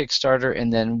together for a Kickstarter,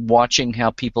 and then watching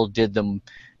how people did them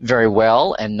very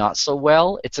well and not so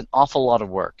well. It's an awful lot of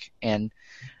work, and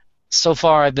so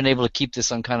far I've been able to keep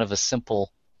this on kind of a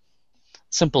simple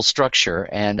structure.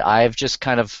 And I've just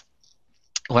kind of,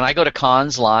 when I go to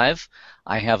cons live,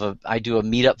 I do a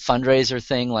meetup fundraiser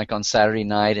thing like on Saturday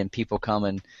night, and people come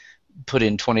and put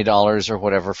in $20 or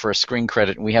whatever for a screen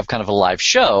credit, and we have kind of a live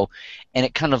show, and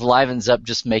it kind of livens up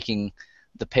just making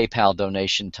the PayPal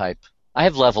donation type. I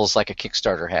have levels like a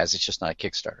Kickstarter has. It's just not a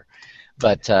Kickstarter.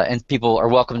 But and people are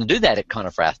welcome to do that at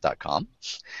conofwrath.com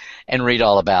and read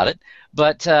all about it.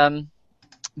 But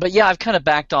yeah, I've kind of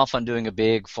backed off on doing a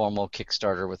big formal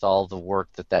Kickstarter with all the work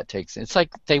that takes. It's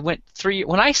like they went 3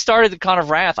 when I started the Con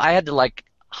of Wrath, I had to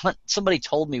hunt. Somebody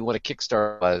told me what a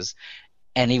Kickstarter was,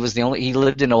 and he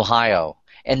lived in Ohio.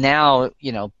 And now,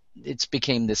 it's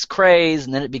became this craze,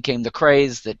 and then it became the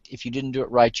craze that if you didn't do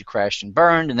it right, you crashed and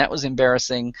burned, and that was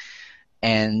embarrassing.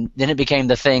 And then it became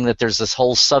the thing that there's this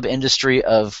whole sub-industry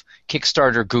of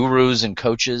Kickstarter gurus and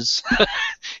coaches,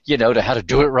 to how to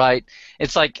do it right.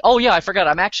 It's like, oh yeah, I forgot,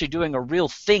 I'm actually doing a real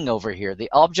thing over here.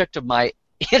 The object of my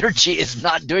energy is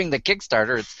not doing the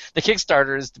Kickstarter. The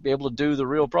Kickstarter is to be able to do the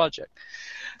real project.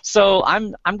 So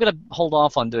I'm going to hold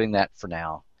off on doing that for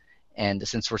now. And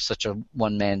since we're such a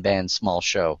one-man band, small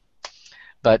show.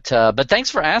 But thanks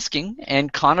for asking,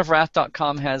 and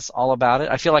conofwrath.com has all about it.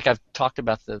 I feel like I've talked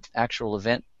about the actual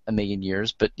event a million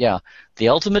years, but yeah, the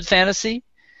Ultimate Fantasy,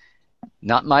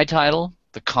 not my title.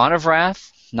 The Con of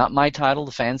Wrath, not my title.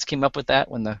 The fans came up with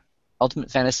that when the Ultimate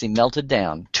Fantasy melted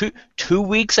down. Two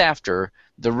weeks after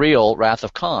the real Wrath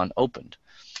of Khan opened,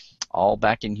 all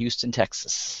back in Houston,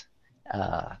 Texas.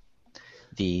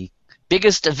 The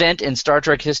biggest event in Star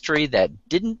Trek history that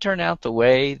didn't turn out the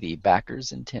way the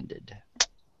backers intended.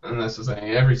 And that's the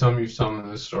thing. Every time you've told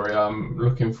me this story, I'm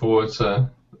looking forward to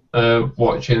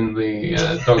watching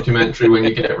the documentary when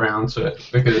you get around to it.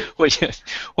 Because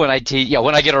when I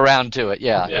get around to it,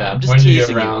 yeah. I'm just when teasing you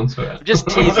get around to it. I'm just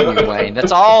teasing you, Wayne.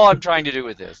 That's all I'm trying to do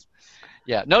with this.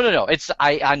 Yeah, no. It's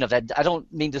I know that. I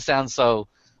don't mean to sound so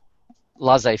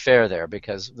laissez-faire there,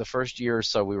 because the first year or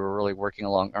so we were really working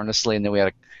along earnestly, and then we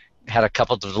had a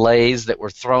couple of delays that were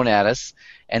thrown at us,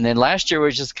 and then last year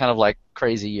was just kind of like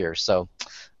crazy year. So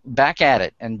back at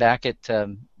it, and back at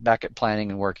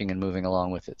planning and working and moving along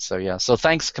with it. So yeah. So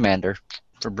thanks, Commander,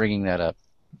 for bringing that up.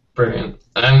 Brilliant.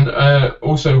 And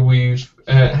also we've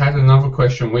had another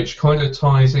question which kind of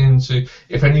ties into,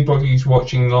 if anybody's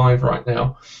watching live right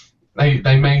now,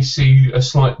 they may see a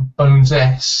slight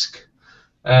Bones-esque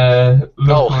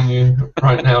look on you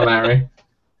right now, Larry.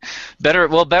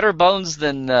 Better bones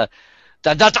than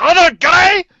that other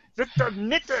guy with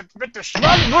the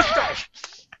small mustache.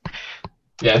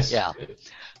 Yes. Yeah.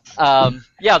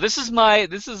 This is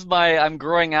my. I'm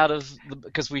growing out of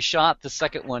because we shot the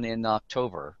second one in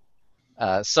October.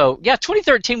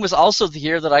 2013 was also the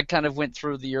year that I kind of went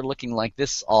through the year looking like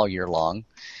this all year long,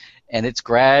 and it's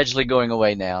gradually going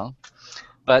away now.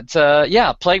 But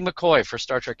playing McCoy for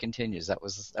Star Trek Continues, that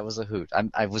was a hoot.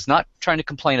 I was not trying to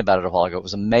complain about it a while ago. It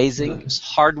was amazing. It was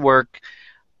hard work.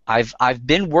 I've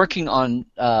been working on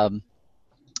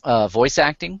voice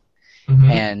acting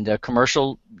and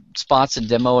commercial spots and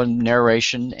demo and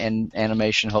narration and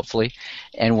animation, hopefully,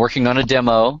 and working on a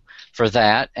demo for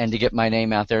that and to get my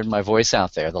name out there and my voice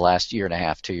out there the last year and a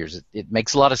half, 2 years. It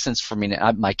makes a lot of sense for me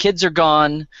now. My kids are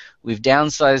gone. We've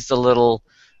downsized a little.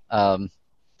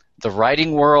 The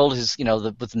writing world is,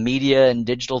 with media and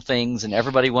digital things, and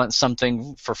everybody wants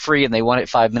something for free, and they want it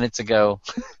 5 minutes ago.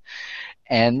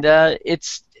 And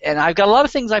I've got a lot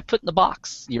of things I put in the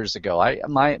box years ago.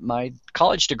 My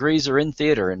college degrees are in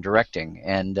theater and directing,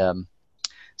 and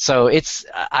so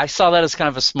I saw that as kind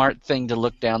of a smart thing to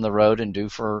look down the road and do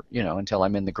for until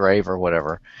I'm in the grave or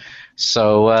whatever.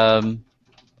 So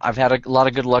I've had a lot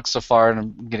of good luck so far, and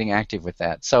I'm getting active with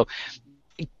that. So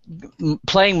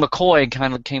playing McCoy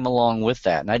kind of came along with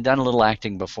that, and I'd done a little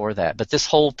acting before that. But this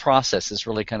whole process is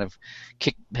really kind of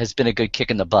has been a good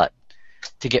kick in the butt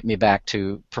to get me back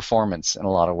to performance in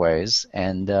a lot of ways.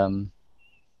 And plus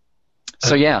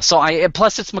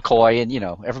it's McCoy, and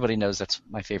everybody knows that's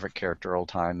my favorite character, old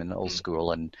time and old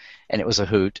school, and it was a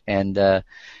hoot. And I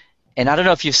don't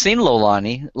know if you've seen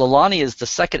Lolani. Lolani is the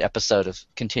second episode of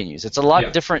Continues. It's a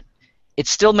lot different. It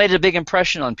still made a big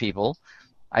impression on people.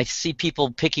 I see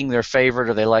people picking their favorite,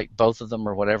 or they like both of them,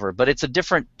 or whatever. But it's a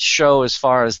different show as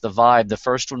far as the vibe. The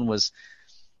first one was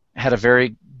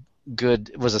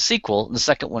a sequel, and the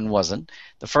second one wasn't.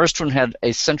 The first one had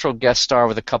a central guest star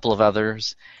with a couple of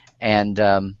others, and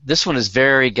this one is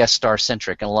very guest star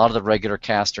centric, and a lot of the regular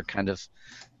cast are kind of,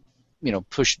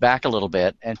 pushed back a little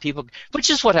bit, and people, which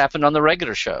is what happened on the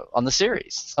regular show, on the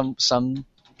series. Some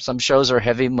shows are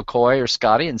heavy McCoy or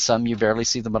Scotty, and some you barely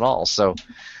see them at all. So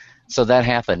that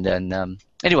happened, and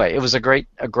anyway, it was a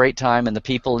great time, and the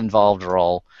people involved are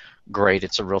all great.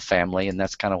 It's a real family, and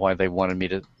that's kind of why they wanted me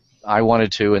to. I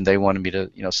wanted to, and they wanted me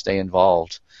to, stay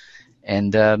involved.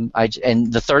 And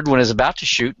and the third one is about to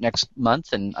shoot next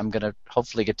month, and I'm going to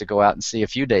hopefully get to go out and see a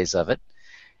few days of it,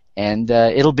 and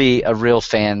it'll be a real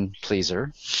fan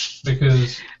pleaser.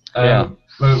 Because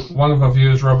one of our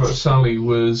viewers, Robert Sully,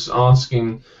 was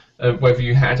asking whether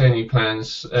you had any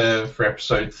plans for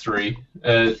episode 3.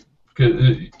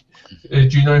 Do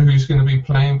you know who's going to be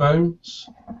playing Bones?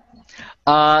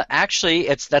 Actually,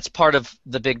 that's part of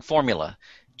the big formula.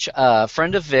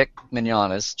 Friend of Vic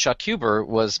Mignogna's, Chuck Huber,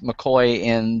 was McCoy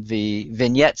in the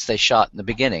vignettes they shot in the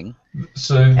beginning.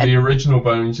 So the original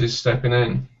Bones is stepping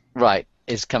in. Right,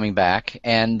 is coming back,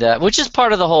 and which is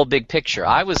part of the whole big picture.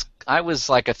 I was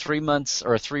like a 3 months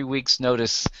or a 3 weeks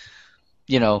notice,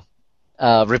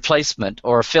 replacement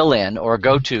or fill-in or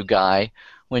go-to guy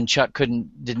when Chuck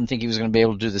didn't think he was going to be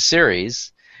able to do the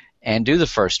series and do the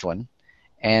first one,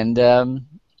 and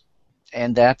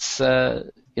that's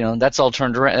that's all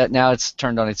turned around. Now it's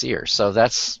turned on its ear. So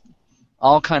that's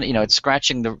all kind of it's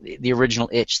scratching the original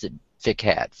itch that Vic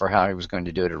had for how he was going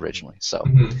to do it originally. So,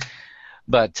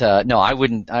 but no, I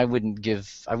wouldn't give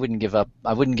up.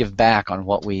 I wouldn't give back on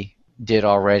what we did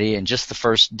already. And just the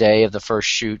first day of the first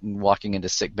shoot and walking into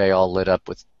sick bay all lit up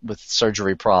with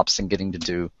surgery props and getting to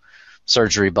do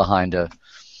surgery behind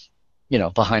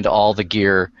all the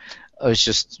gear. It was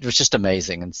just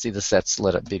amazing, and see the sets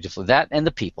lit up beautifully. That and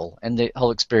the people and the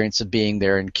whole experience of being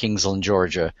there in Kingsland,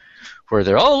 Georgia, where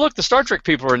they're look, the Star Trek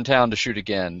people are in town to shoot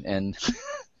again, and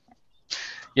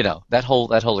that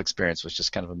whole experience was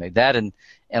just kind of amazing. That and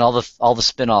all the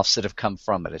spin-offs that have come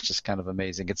from it. It's just kind of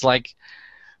amazing. It's like,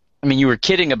 I mean, you were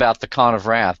kidding about the Con of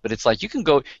Wrath, but it's like you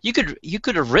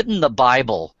could have written the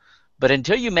Bible. But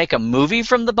until you make a movie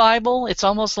from the Bible, it's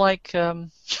almost like no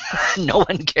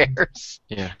one cares.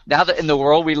 Yeah. Now that in the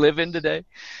world we live in today.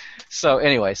 So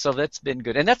anyway, that's been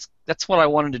good, and that's what I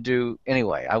wanted to do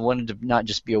anyway. I wanted to not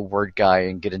just be a word guy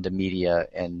and get into media,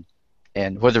 and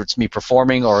whether it's me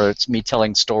performing or it's me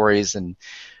telling stories,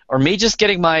 or me just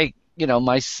getting my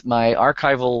my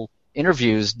archival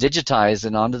interviews digitized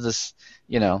and onto this.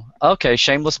 Okay,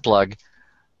 shameless plug.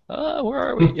 Where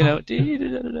are we?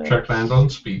 Trekland on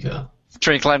speaker.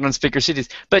 Trekland on speaker CDs.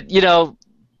 But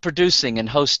producing and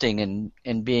hosting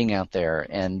and being out there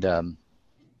and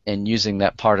using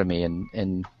that part of me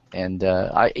and And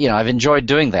I've enjoyed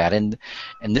doing that. And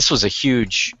this was a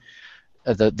huge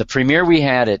the premiere we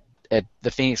had at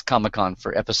the Phoenix Comic-Con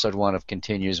for episode 1 of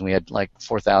Continues, and we had like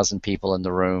 4,000 people in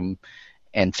the room,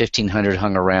 and 1,500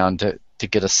 hung around to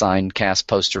get a signed cast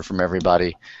poster from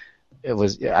everybody. It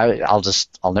was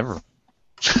I'll never.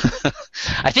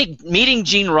 I think meeting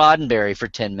Gene Roddenberry for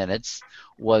 10 minutes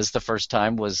was the first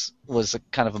time was a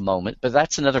kind of a moment, but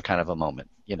that's another kind of a moment.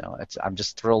 I'm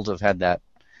just thrilled to have had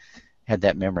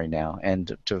that memory now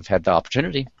and to have had the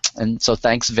opportunity. And so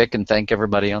thanks, Vic, and thank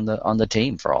everybody on the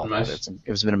team for all of it.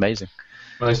 It's been amazing.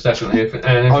 Most definitely. If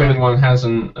anyone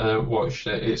hasn't watched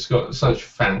it, it's got such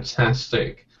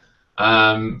fantastic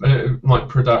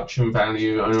production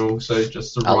value, and also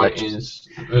just the writing is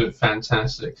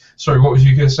fantastic. Sorry, what was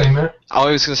you going to say, Matt?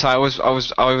 I was going to say I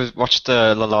watched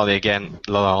Lalani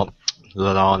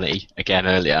again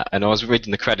earlier, and I was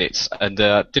reading the credits and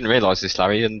didn't realise this,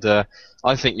 Larry, and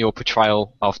I think your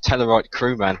portrayal of Tellarite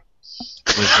crewman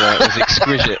was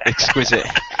exquisite.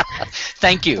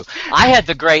 Thank you. I had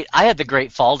the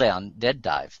great fall down dead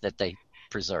dive that they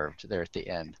preserved there at the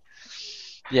end.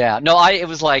 Yeah, no, it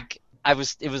was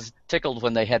tickled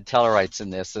when they had Tellarites in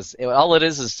this. All it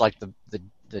is like the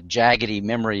jaggedy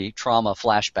memory trauma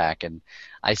flashback, and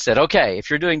I said, okay, if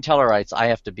you're doing Tellarites, I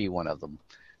have to be one of them.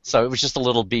 So it was just a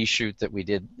little B shoot that we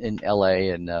did in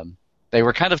LA, and they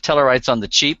were kind of Tellarites on the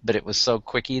cheap, but it was so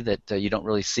quickie that you don't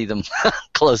really see them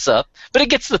close up. But it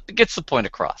gets the point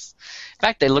across. In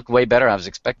fact, they look way better than I was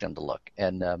expecting them to look.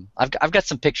 And I've got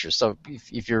some pictures. So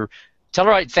if you're a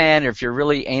Tellarite fan, or if you're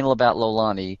really anal about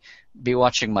Lolani, be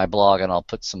watching my blog, and I'll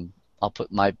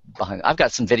put my behind. I've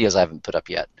got some videos I haven't put up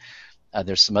yet.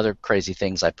 There's some other crazy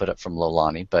things I put up from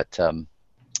Lolani, but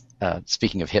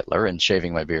speaking of Hitler and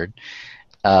shaving my beard.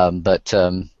 I'll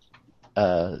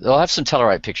have some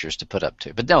Tellarite pictures to put up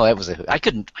too. But no, I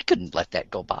couldn't let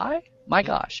that go by. My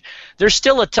gosh, there's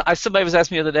still somebody was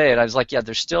asking me the other day, and I was like, yeah,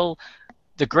 there's still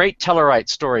the great Tellarite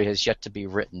story has yet to be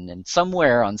written, and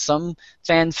somewhere on some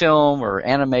fan film or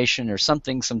animation or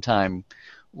something, sometime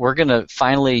we're gonna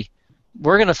finally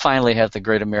have the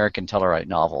Great American Tellarite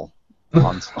novel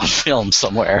on film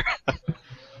somewhere.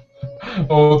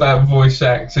 All that voice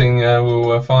acting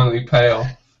will finally pay off.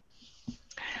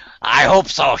 I hope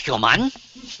so, human.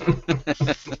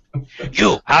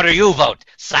 How do you vote,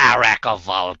 Sarek of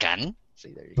Vulcan?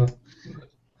 See, there you go.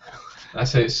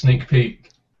 That's it, sneak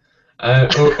peek.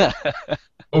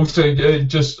 Also,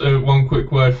 just one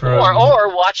quick word for...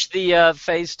 Or watch the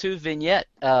Phase 2 vignette,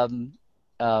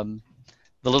 the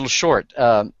little short.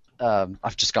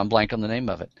 I've just gone blank on the name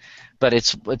of it. But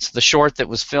it's the short that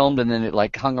was filmed and then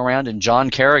it hung around, and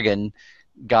John Kerrigan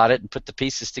got it and put the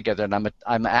pieces together, and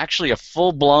I'm actually a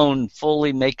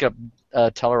fully makeup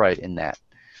Tellarite in that,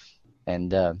 and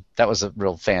that was a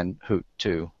real fan hoot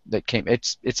too. That came.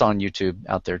 It's on YouTube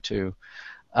out there too.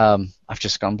 I've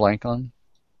just gone blank on.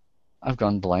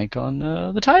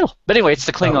 The title, but anyway, it's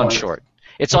the Klingon short.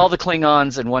 It's all the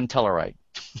Klingons and one Tellarite.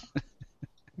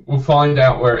 We'll find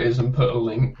out where it is and put a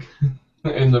link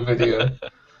in the video.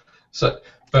 So.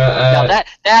 But, now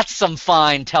that's some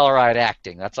fine Tellarite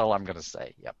acting. That's all I'm going to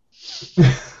say. Yep.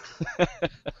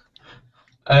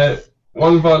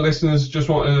 One of our listeners just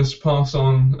wanted us to pass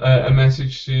on a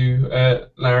message to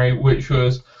Larry, which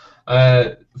was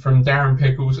from Darren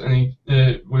Pickles, and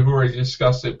we've already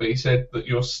discussed it, but he said that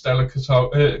your stellar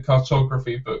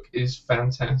cartography book is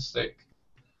fantastic.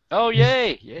 Oh,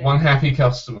 yay! One happy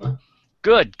customer.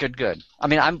 Good. I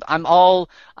mean,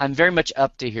 I'm very much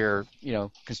up to hear,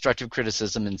 constructive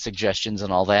criticism and suggestions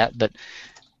and all that, but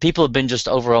people have been just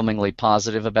overwhelmingly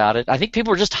positive about it. I think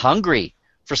people are just hungry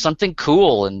for something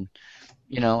cool and,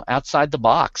 outside the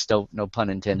box, no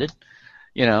pun intended,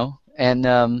 and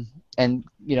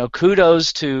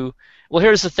kudos to, well,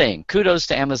 here's the thing, kudos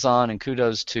to Amazon and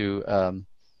kudos to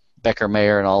Becker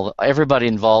Mayer and everybody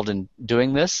involved in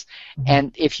doing this.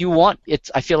 And if you want,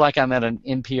 I feel like I'm at an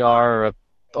NPR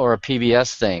or a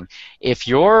PBS thing. If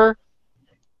you're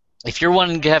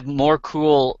wanting to have more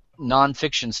cool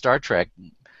nonfiction Star Trek,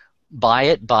 buy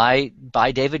it. Buy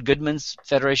David Goodman's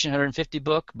Federation 150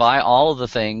 book. Buy all of the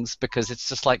things, because it's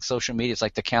just like social media. It's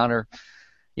like the counter.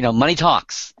 Money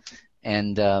talks,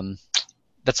 and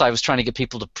that's why I was trying to get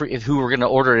people who were going to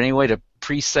order it anyway to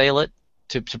pre-sale it.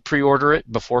 To pre-order it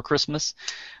before Christmas,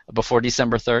 before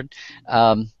December 3rd,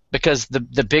 because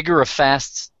the bigger a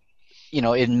fast,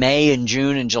 in May and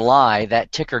June and July,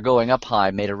 that ticker going up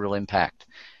high made a real impact.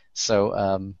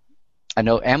 So I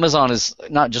know Amazon is,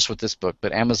 not just with this book,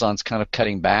 but Amazon's kind of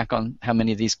cutting back on how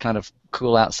many of these kind of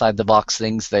cool outside-the-box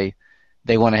things they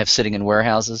want to have sitting in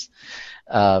warehouses.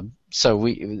 So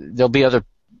there'll be other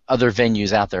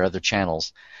venues out there, other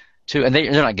channels. too, and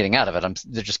they're not getting out of it.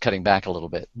 They're just cutting back a little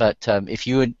bit. But if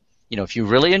you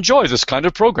really enjoy this kind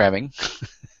of programming,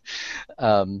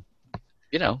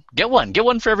 get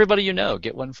one for everybody you know.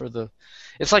 Get one for the.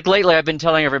 It's like lately I've been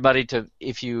telling everybody to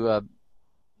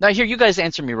now here you guys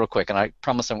answer me real quick, and I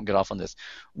promise I won't get off on this.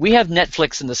 We have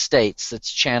Netflix in the States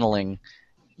that's channeling.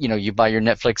 You buy your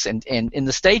Netflix, and in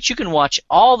the States you can watch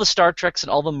all the Star Treks and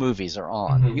all the movies are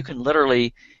on. Mm-hmm. You can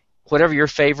literally, whatever your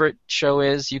favorite show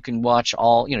is, you can watch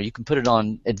all. You can put it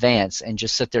on advance and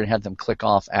just sit there and have them click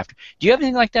off after. Do you have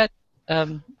anything like that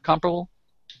comparable?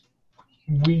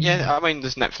 Yeah, I mean,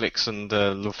 there's Netflix and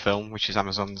Love Film, which is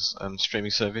Amazon's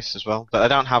streaming service as well. But they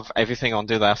don't have everything on,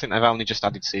 do they? I think they've only just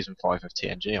added season 5 of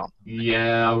TNG on.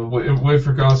 Yeah, with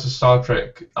regards to Star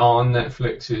Trek, our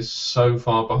Netflix is so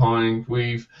far behind.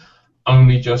 We've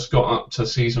only just got up to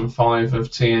season 5 of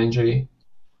TNG.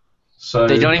 So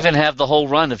they don't even have the whole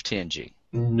run of TNG.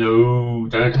 No,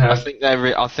 don't have.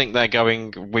 I think they're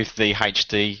going with the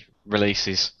HD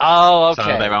releases. Oh, okay. So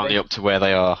they're only up to where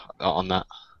they are on that.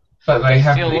 But they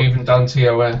haven't even done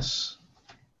TOS.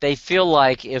 They feel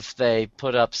like if they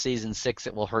put up season 6,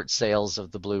 it will hurt sales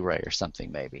of the Blu-ray or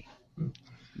something, maybe.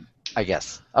 I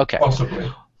guess. Okay.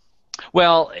 Possibly.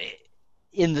 Well,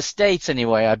 in the States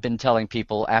anyway, I've been telling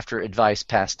people after advice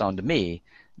passed on to me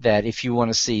that if you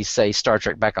want to see, say, Star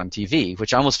Trek back on TV,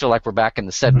 which I almost feel like we're back in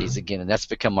the 70s again, and that's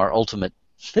become our ultimate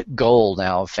goal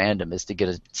now of fandom is to get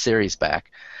a series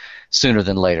back sooner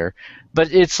than later.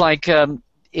 But it's like...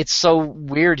 it's so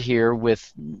weird here with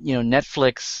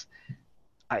Netflix.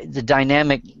 The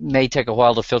dynamic may take a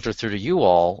while to filter through to you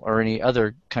all or any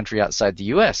other country outside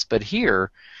the U.S. But here,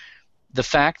 the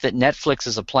fact that Netflix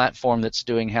is a platform that's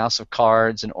doing House of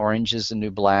Cards and Orange is the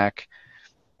New Black,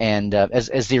 and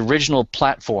as the original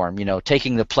platform,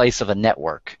 taking the place of a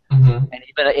network,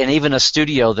 and even a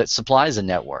studio that supplies a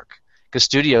network, because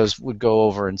studios would go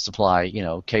over and supply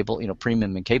cable,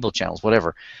 premium and cable channels,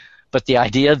 whatever. But the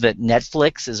idea that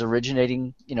Netflix is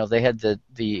originating, they had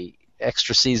the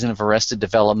extra season of Arrested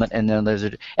Development, and then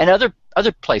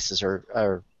other places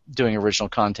are doing original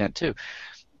content too.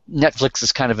 Netflix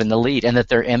is kind of in the lead, and that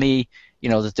they're Emmy,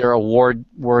 that they're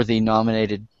award-worthy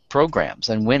nominated programs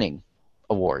and winning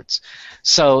awards.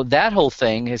 So that whole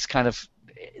thing is kind of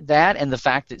that, and the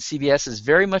fact that CBS is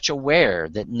very much aware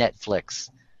that Netflix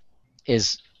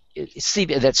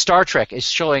that Star Trek is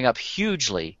showing up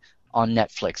hugely on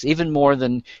Netflix, even more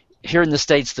than here in the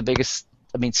States. The biggest,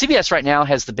 CBS right now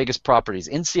has the biggest properties: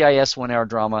 NCIS 1-hour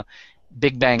drama,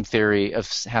 Big Bang Theory of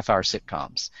half-hour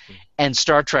sitcoms, and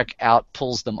Star Trek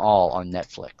pulls them all on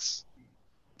Netflix.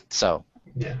 So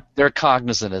they're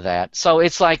cognizant of that. So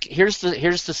it's like here's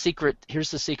the secret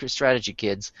strategy,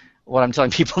 kids. What I'm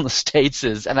telling people in the States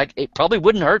is, and it probably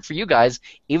wouldn't hurt for you guys,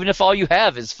 even if all you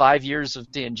have is 5 years of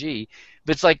TNG.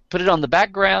 But it's like put it on the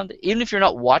background, even if you're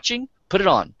not watching, put it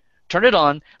on. Turn it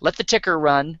on, let the ticker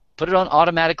run, put it on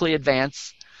automatically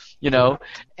advance,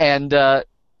 and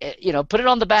put it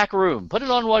on the back room. Put it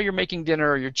on while you're making dinner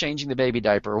or you're changing the baby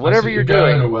diaper or whatever you're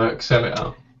doing. Going to work, set it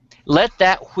up. Let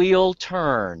that wheel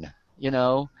turn,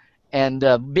 and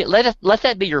let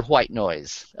that be your white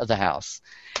noise of the house.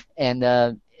 And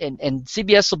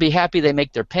CBS will be happy they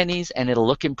make their pennies, and it'll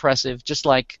look impressive, just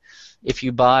like if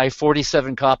you buy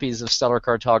 47 copies of Stellar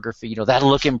Cartography, that'll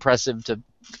look impressive to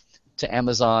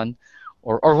Amazon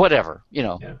or whatever,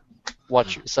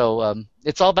 watch. So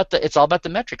it's all about the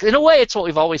metrics. In a way, it's what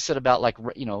we've always said about, like,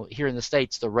 here in the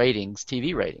States, the ratings,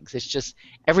 TV ratings. It's just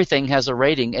everything has a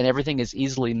rating and everything is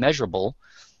easily measurable.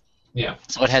 Yeah.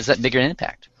 So it has that bigger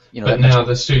impact. But now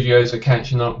the studios are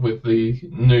catching up with the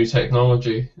new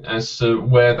technology as to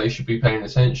where they should be paying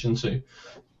attention to.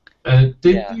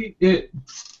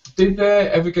 Did there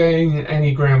ever gain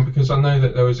any ground? Because I know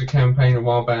that there was a campaign a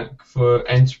while back for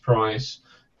Enterprise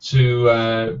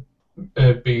to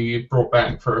be brought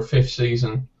back for a 5th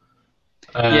season.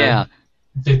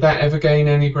 Did that ever gain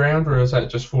any ground, or has that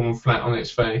just fallen flat on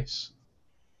its face?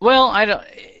 Well, I don't.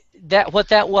 What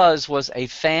that was a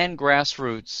fan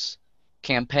grassroots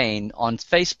campaign on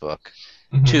Facebook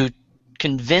to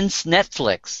convince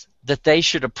Netflix that they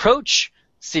should approach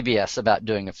CBS about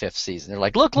doing a 5th season. They're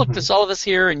like, look, there's all of us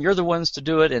here, and you're the ones to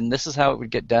do it, and this is how it would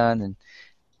get done, and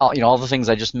all the things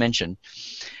I just mentioned.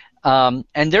 And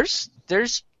there's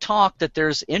talk that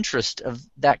there's interest of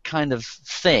that kind of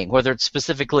thing, whether it's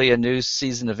specifically a new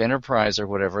season of Enterprise or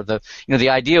whatever. The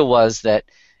idea was that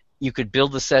you could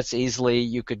build the sets easily,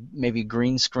 you could maybe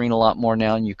green screen a lot more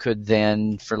now than you could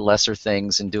then for lesser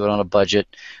things and do it on a budget,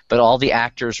 but all the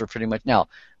actors are pretty much now.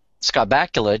 Scott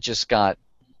Bakula just got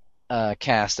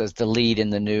cast as the lead in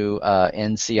the new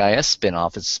NCIS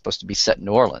spinoff. It's supposed to be set in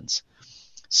New Orleans.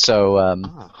 So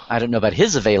I don't know about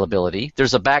his availability.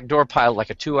 There's a backdoor pilot, like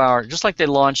a 2-hour, just like they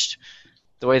launched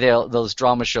the way those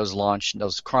drama shows launch,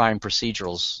 those crime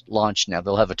procedurals launch now.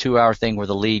 They'll have a 2-hour thing where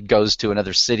the lead goes to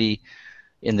another city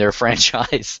in their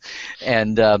franchise,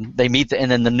 and they meet, and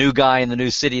then the new guy in the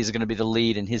new city is going to be the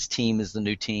lead, and his team is the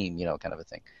new team, kind of a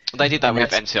thing. They did that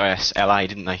with NCIS LA,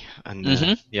 didn't they?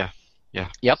 And yeah.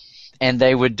 Yep. And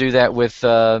they would do that with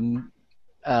CSI.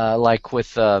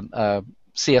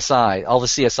 All the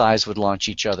CSIs would launch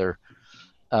each other,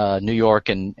 New York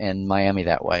and Miami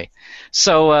that way.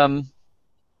 So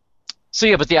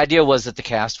yeah, but the idea was that the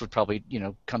cast would probably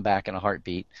come back in a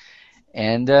heartbeat,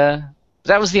 and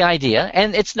that was the idea.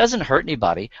 And it doesn't hurt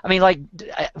anybody. I mean, like,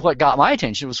 what got my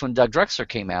attention was when Doug Drexler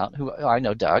came out, who I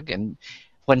know Doug, and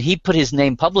when he put his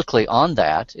name publicly on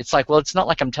that, it's like, well, it's not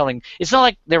like it's not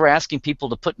like they were asking people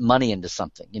to put money into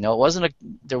something. It wasn't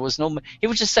he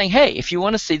was just saying, hey, if you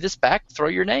want to see this back, throw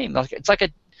your name. It's like a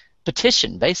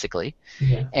petition, basically.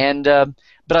 Yeah. And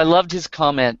but I loved his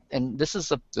comment, and this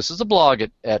is a blog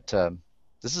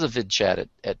this is a vid chat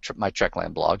at my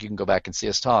Trekland blog. You can go back and see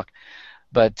us talk.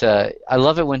 But I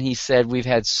love it when he said, we've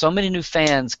had so many new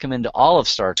fans come into all of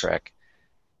Star Trek.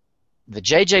 The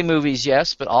JJ movies,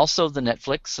 yes, but also the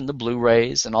Netflix and the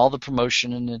Blu-rays and all the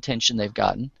promotion and attention they've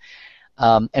gotten.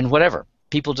 And whatever.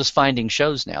 People just finding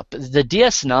shows now. But the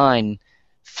DS9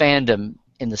 fandom,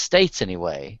 in the States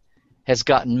anyway, has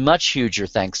gotten much huger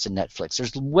thanks to Netflix.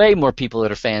 There's way more people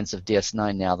that are fans of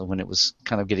DS9 now than when it was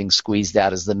kind of getting squeezed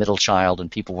out as the middle child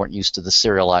and people weren't used to the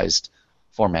serialized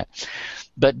format.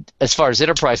 But as far as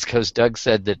Enterprise goes, Doug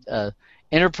said that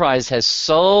Enterprise has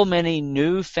so many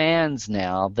new fans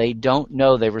now, they don't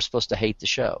know they were supposed to hate the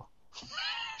show.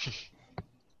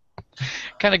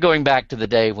 Kind of going back to the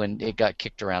day when it got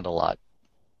kicked around a lot.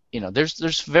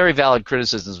 There's very valid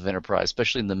criticisms of Enterprise,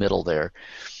 especially in the middle there.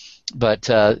 But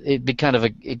it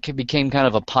became kind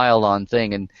of a piled-on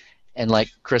thing, and like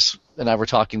Chris and I were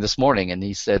talking this morning, and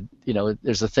he said,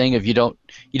 there's a thing of you don't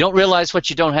realize what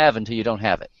you don't have until you don't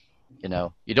have it.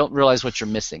 You don't realize what you're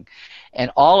missing.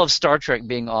 And all of Star Trek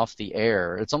being off the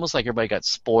air, it's almost like everybody got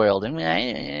spoiled. And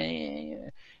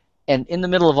in the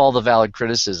middle of all the valid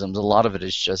criticisms, a lot of it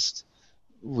is just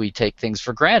we take things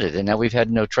for granted. And now we've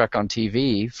had no Trek on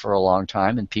TV for a long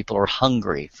time, and people are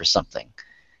hungry for something.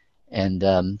 And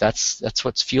that's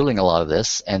what's fueling a lot of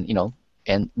this. And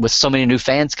and with so many new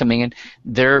fans coming in,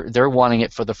 they're wanting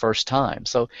it for the first time.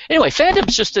 So anyway,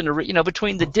 fandom's just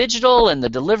between the digital and the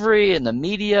delivery and the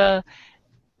media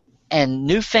and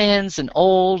new fans and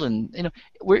old, and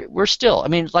we're still,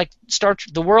 like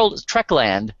the world is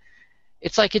Trekland.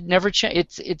 It's like it never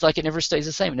it's like it never stays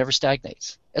the same. It never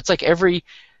stagnates. It's like every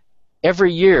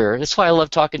year. That's why I love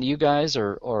talking to you guys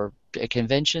or at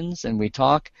conventions, and we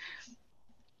talk.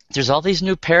 There's all these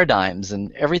new paradigms,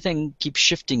 and everything keeps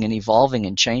shifting and evolving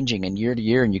and changing and year to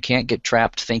year, and you can't get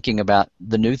trapped thinking about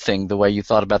the new thing the way you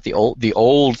thought about the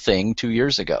old thing 2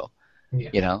 years ago.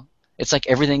 Yeah. It's like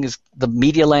everything is the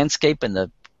media landscape and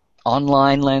the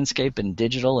online landscape and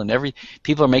digital, and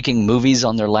people are making movies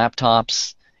on their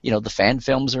laptops. The fan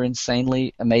films are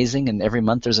insanely amazing, and every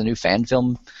month there's a new fan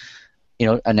film,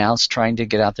 announced trying to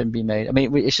get out there and be made.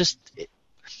 It's just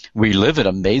we live at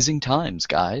amazing times,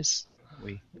 guys.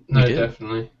 No,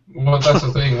 definitely. Well, that's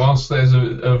the thing. Whilst there's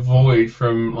a void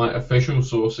from official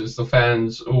sources, the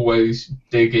fans always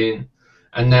dig in,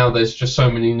 and now there's just so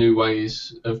many new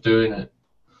ways of doing it.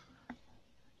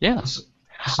 Yeah. So,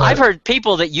 I've heard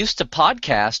people that used to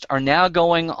podcast are now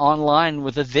going online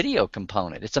with a video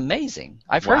component. It's amazing.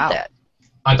 I've heard that.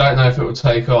 I don't know if it will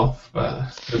take off,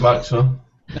 but good luck to them.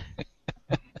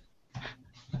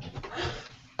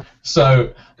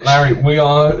 So, Larry, we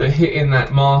are hitting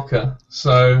that marker.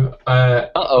 So, I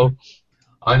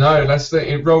know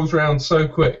it rolls around so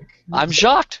quick. I'm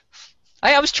shocked.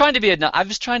 I was trying to be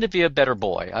a better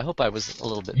boy. I hope I was a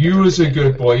little bit. You was a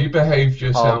good boy. You behaved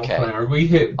yourself, Larry. We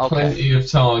hit plenty of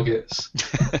targets.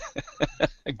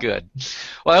 Good.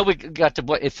 Well, we got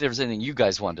to. If there was anything you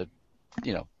guys wanted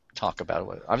to, talk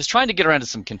about, I was trying to get around to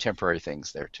some contemporary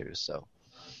things there too. So.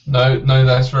 No,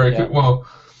 that's very good. Well,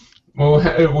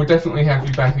 we'll definitely have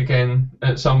you back again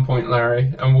at some point,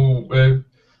 Larry, and we'll.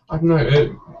 I don't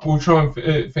know. We'll try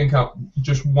and think up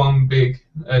just one big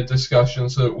discussion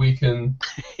so that we can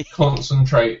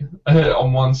concentrate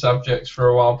on one subject for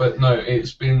a while. But no,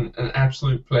 it's been an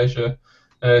absolute pleasure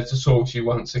to talk to you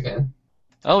once again.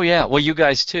 Oh yeah, well you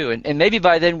guys too, and maybe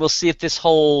by then we'll see if this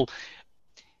whole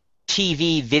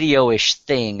TV video-ish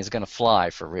thing is going to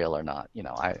fly for real or not.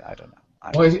 I don't know.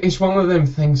 Well, it's one of them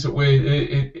things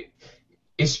that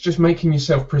it's just making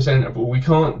yourself presentable. We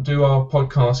can't do our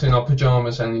podcast in our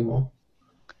pajamas anymore.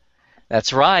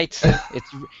 That's right.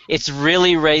 It's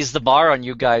really raised the bar on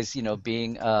you guys,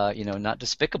 being not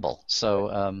despicable.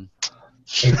 So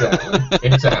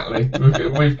Exactly.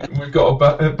 We've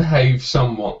got to behave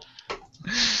somewhat.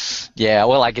 Yeah,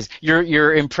 well, I guess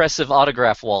your impressive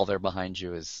autograph wall there behind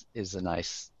you is a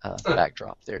nice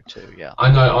backdrop there too. Yeah.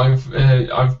 I know.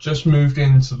 I've just moved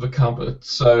into the cupboard,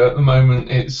 so at the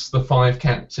moment it's the 5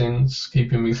 captains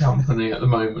keeping me company at the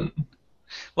moment.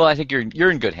 Well, I think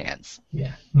you're in good hands.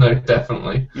 Yeah. No,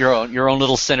 definitely. Your own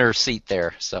little center seat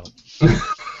there. So.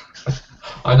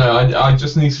 I know. I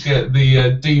just need to get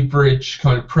the D bridge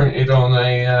kind of printed on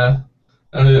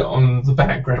on the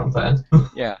background there.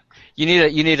 Yeah. You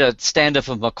need a stand-up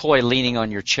of McCoy leaning on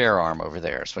your chair arm over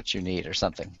there. Is what you need, or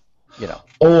something,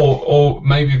 Or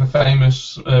maybe the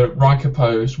famous Riker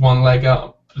pose, one leg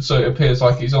up, so it appears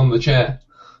like he's on the chair.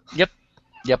 Yep.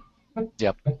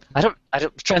 I'm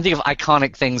trying to think of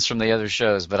iconic things from the other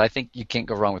shows, but I think you can't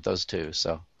go wrong with those two.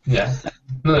 So. Yeah.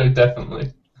 No,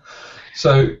 definitely.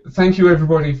 So thank you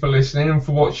everybody for listening and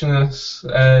for watching us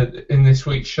in this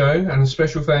week's show, and a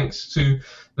special thanks to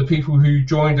the people who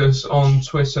joined us on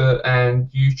Twitter and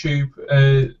YouTube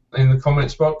in the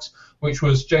comments box, which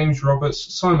was James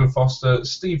Roberts, Simon Foster,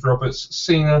 Steve Roberts,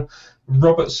 Cena,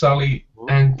 Robert Sully,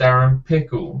 and Darren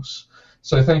Pickles.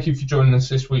 So thank you for joining us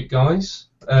this week, guys.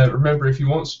 Remember, if you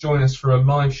want to join us for a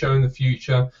live show in the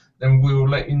future, then we will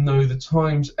let you know the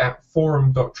times at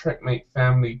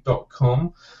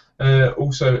forum.trekmatefamily.com.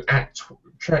 Also at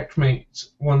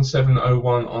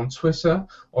TrekMate1701 on Twitter,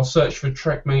 or search for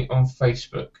TrekMate on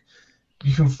Facebook.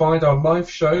 You can find our live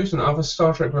shows and other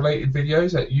Star Trek related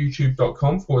videos at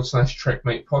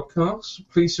youtube.com/TrekMate Podcasts.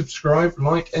 Please subscribe,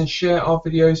 like, and share our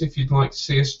videos if you'd like to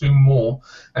see us do more.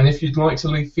 And if you'd like to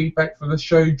leave feedback for the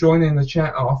show, join in the chat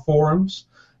at our forums.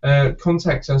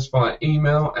 Contact us via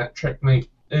email at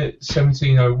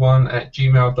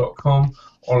TrekMate1701@gmail.com,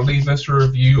 or leave us a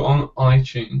review on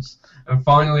iTunes. And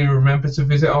finally, remember to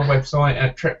visit our website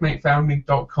at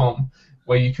TrekMateFamily.com,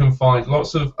 where you can find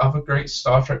lots of other great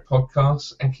Star Trek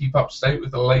podcasts and keep up to date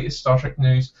with the latest Star Trek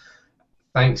news,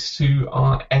 thanks to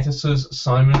our editors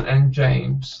Simon and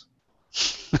James.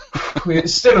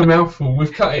 It's still a mouthful.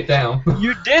 We've cut it down.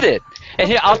 You did it. And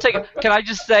here, can I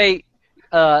just say,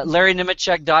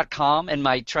 LarryNemecek.com and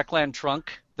my Trekland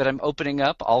trunk that I'm opening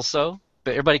up also.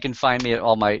 But everybody can find me at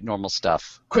all my normal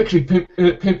stuff. Quickly, pimp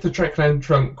the Trekland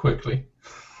trunk quickly.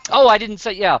 Oh, I didn't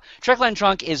say, yeah. Trekland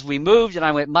trunk is we moved, and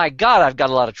I went, my God, I've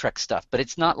got a lot of Trek stuff. But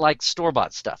it's not like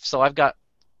store-bought stuff. So I've got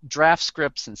draft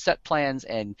scripts and set plans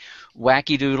and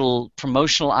wacky doodle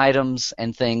promotional items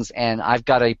and things. And I've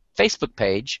got a Facebook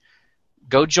page.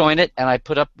 Go join it, and I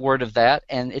put up word of that.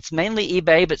 And it's mainly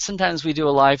eBay, but sometimes we do a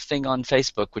live thing on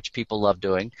Facebook, which people love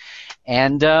doing.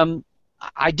 And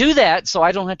I do that so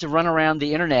I don't have to run around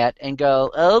the internet and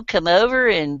go, oh, come over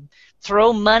and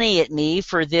throw money at me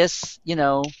for this,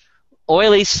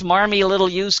 oily, smarmy little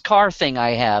used car thing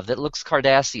I have that looks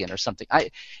Cardassian or something.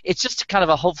 It's just kind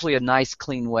of hopefully a nice,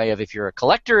 clean way of, if you're a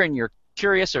collector and you're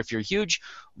curious, or if you're a huge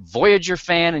Voyager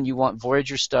fan and you want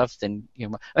Voyager stuff, then,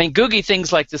 Googie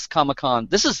things like this Comic-Con,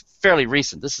 this is fairly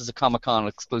recent. This is a Comic-Con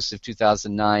exclusive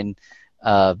 2009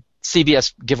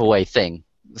 CBS giveaway thing.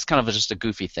 It's kind of just a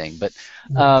goofy thing, but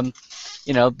but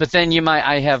then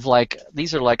I have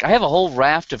these are I have a whole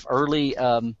raft of early.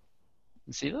 You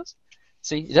see those?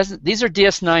 See, these are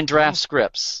DS9 draft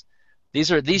scripts.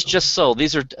 These just sold.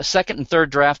 These are a second and third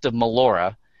draft of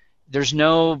Melora. There's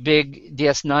no big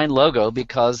DS9 logo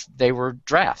because they were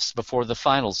drafts before the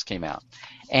finals came out,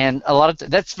 and a lot of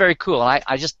that's very cool. And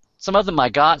I just some of them I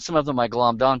got, some of them I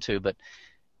glommed onto, but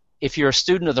if you're a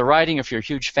student of the writing, if you're a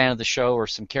huge fan of the show or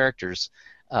some characters.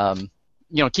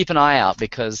 Keep an eye out,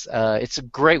 because it's a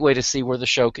great way to see where the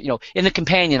show. In the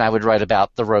companion, I would write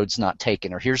about the roads not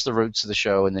taken, or here's the roads to the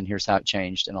show, and then here's how it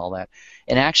changed, and all that.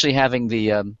 And actually having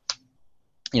the,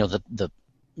 the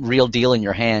real deal in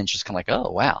your hands, just kind of like,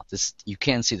 oh wow, this you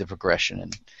can see the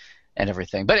progression and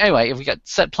everything. But anyway, we got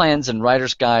set plans and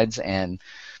writers' guides and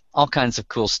all kinds of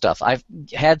cool stuff. I've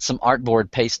had some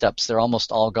artboard paste ups; they're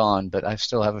almost all gone, but I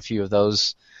still have a few of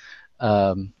those.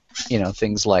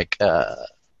 Things like.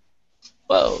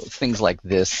 Things like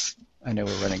this. I know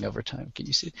we're running over time. Can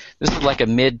you see? This is like a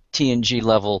mid-TNG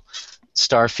level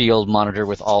Starfield monitor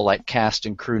with all cast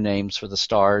and crew names for the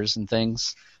stars and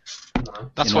things.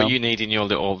 That's what you need in your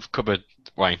little cupboard,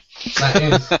 Wayne. That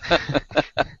is.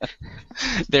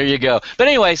 There you go. But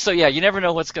anyway, so yeah, you never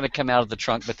know what's going to come out of the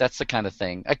trunk, but that's the kind of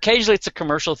thing. Occasionally it's a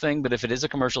commercial thing, but if it is a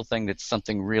commercial thing, it's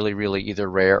something really, really either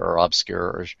rare or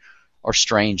obscure or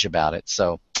strange about it.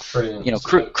 So,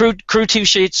 crew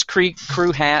T-sheets,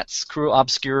 crew hats, crew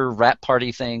obscure rap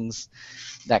party things,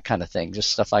 that kind of thing.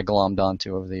 Just stuff I glommed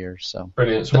onto over the years. So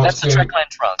brilliant. So but that's the Trekland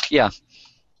Trunk. Yeah.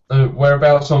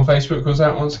 Whereabouts on Facebook was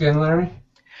that once again, Larry?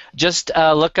 Just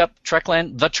look up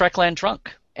the Trekland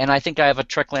Trunk, and I think I have a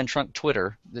Trekland Trunk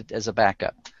Twitter as a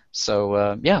backup.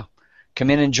 So yeah, come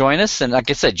in and join us. And like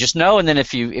I said, just know. And then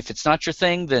if it's not your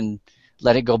thing, then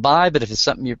let it go by. But if it's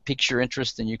something that piques your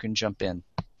interest, then you can jump in.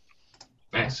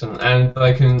 Excellent. And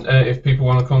they can, if people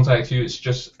want to contact you, it's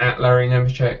just at Larry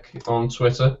Nemeczek on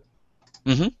Twitter.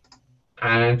 Mm-hmm.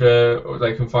 And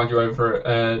they can find you over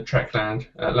at Trekland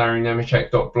at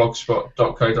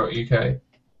larrynemeczek.blogspot.co.uk.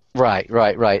 Right.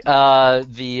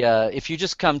 If you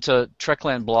just come to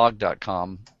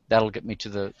treklandblog.com, that'll get me to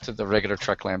the regular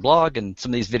Trekland blog and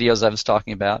some of these videos I was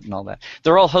talking about and all that.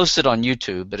 They're all hosted on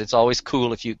YouTube, but it's always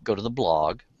cool if you go to the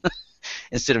blog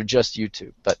instead of just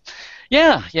YouTube. But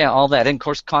yeah, all that. And of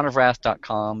course,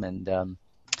 connorvrath.com and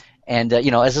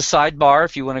as a sidebar,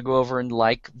 if you want to go over and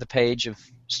like the page of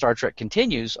Star Trek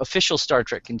Continues, official Star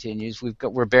Trek Continues,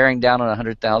 we're bearing down on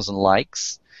 100,000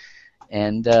 likes,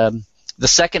 and the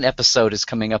second episode is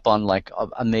coming up on like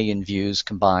a million views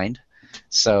combined,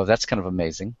 so that's kind of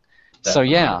amazing.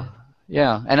 Definitely. So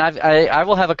yeah, and I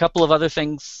will have a couple of other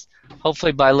things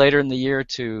hopefully by later in the year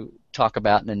to talk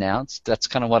about and announce. That's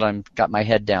kind of what I'm got my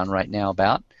head down right now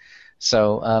about.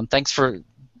 So thanks for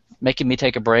making me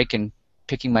take a break and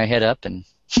picking my head up and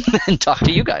and talk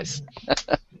to you guys.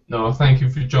 No, thank you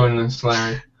for joining us,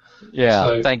 Larry. Yeah,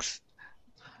 so, thanks.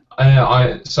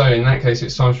 So in that case,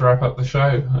 it's time to wrap up the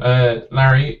show.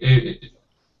 Larry,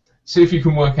 see if you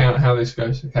can work out how this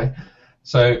goes. Okay.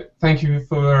 So thank you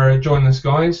for joining us,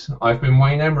 guys. I've been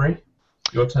Wayne Emery.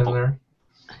 Your turn, Larry.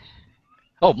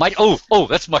 Oh,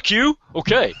 that's my cue?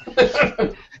 Okay.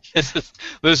 This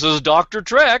is Dr.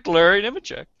 Trek, Larry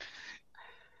Nemeczek.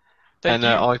 And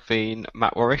I've been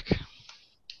Matt Warwick.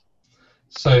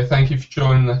 So thank you for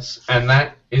joining us, and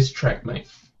that is TrekMate.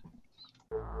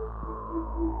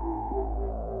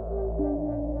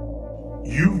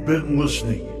 You've been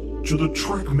listening to the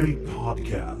TrekMate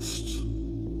podcast.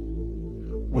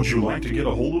 Would you like to get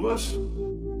a hold of us?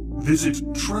 Visit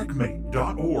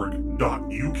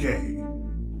trekmate.org.uk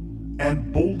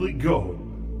and boldly go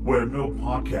where no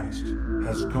podcast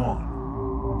has gone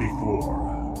before.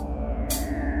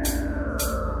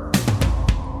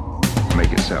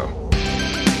 Make it so.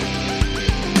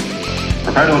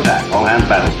 Prepare to attack. All hands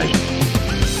battle station.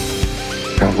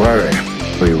 Don't worry.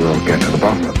 We will get to the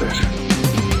bottom of this.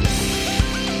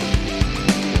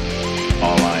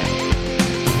 All right.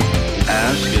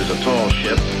 Ask is a tall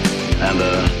ship and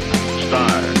a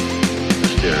star to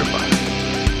steer by.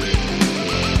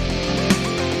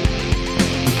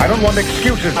 I don't want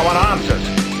excuses. I want answers.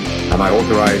 Am I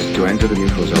authorized to enter the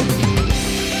neutral zone?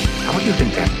 How do you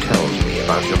think that tells me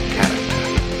about your character?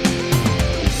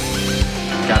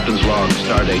 Captain's log,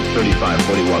 stardate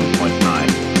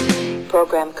 3541.9.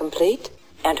 Program complete.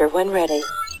 Enter when ready. So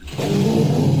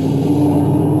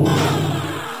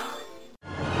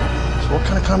what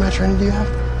kind of combat training do you have?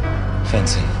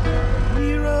 Fencing.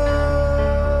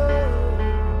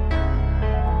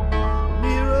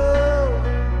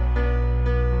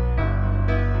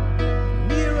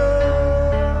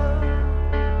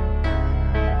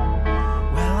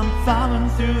 Falling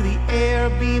through the air,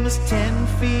 beam is 10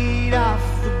 feet off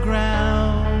the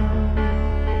ground.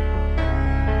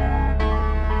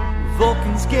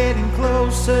 Vulcan's getting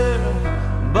closer,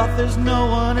 but there's no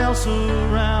one else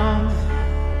around.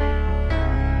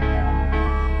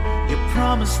 You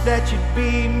promised that you'd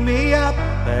beat me up,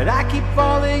 but I keep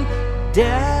falling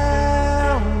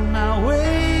down. Now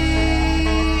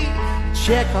wait,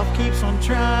 Chekhov keeps on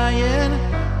trying,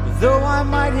 though I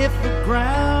might hit the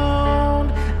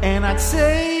ground. And I'd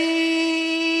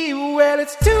say, well,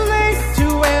 it's too late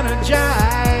to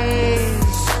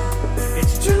energize.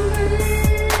 It's too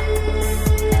late.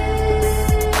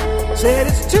 Said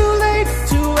it's too late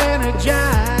to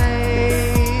energize.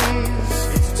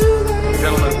 It's too late.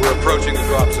 Gentlemen, we're approaching the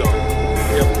drop zone.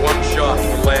 We have one shot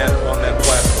to land on that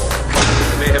platform.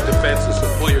 You may have defenses, so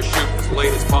pull your chute as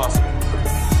late as possible.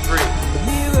 3,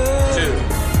 2,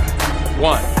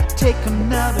 1. Take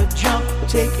another jump,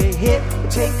 take a hit,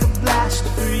 take a blast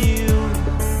for you.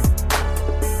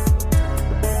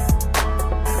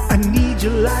 I need you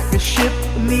like a ship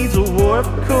needs a warp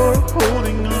core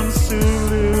holding on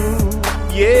Sulu.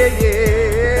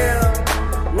 Yeah.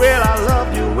 Well, I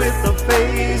love you with a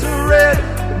phase of red,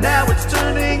 now it's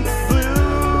turning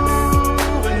blue.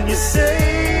 And you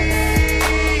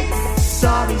say,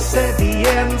 sorry, said the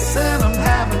ensign, I'm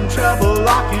having trouble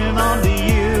locking onto you.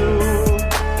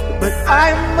 But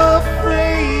I'm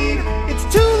afraid it's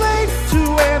too late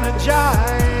to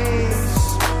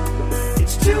energize.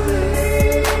 It's too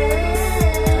late.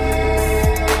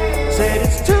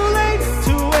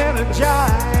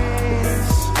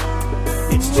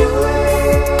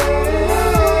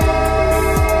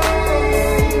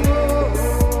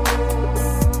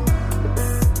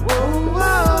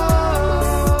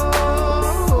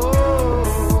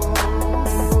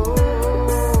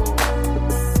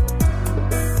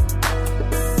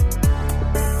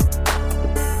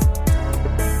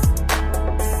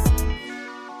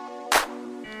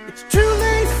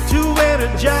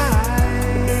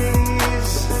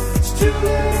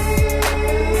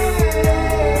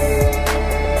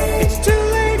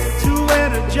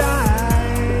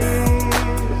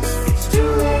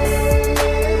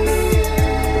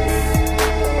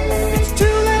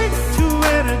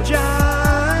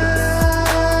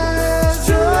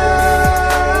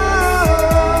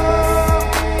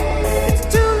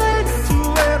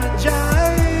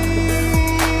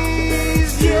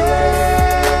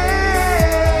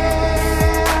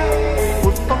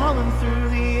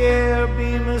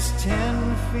 just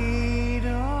 10 feet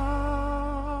away.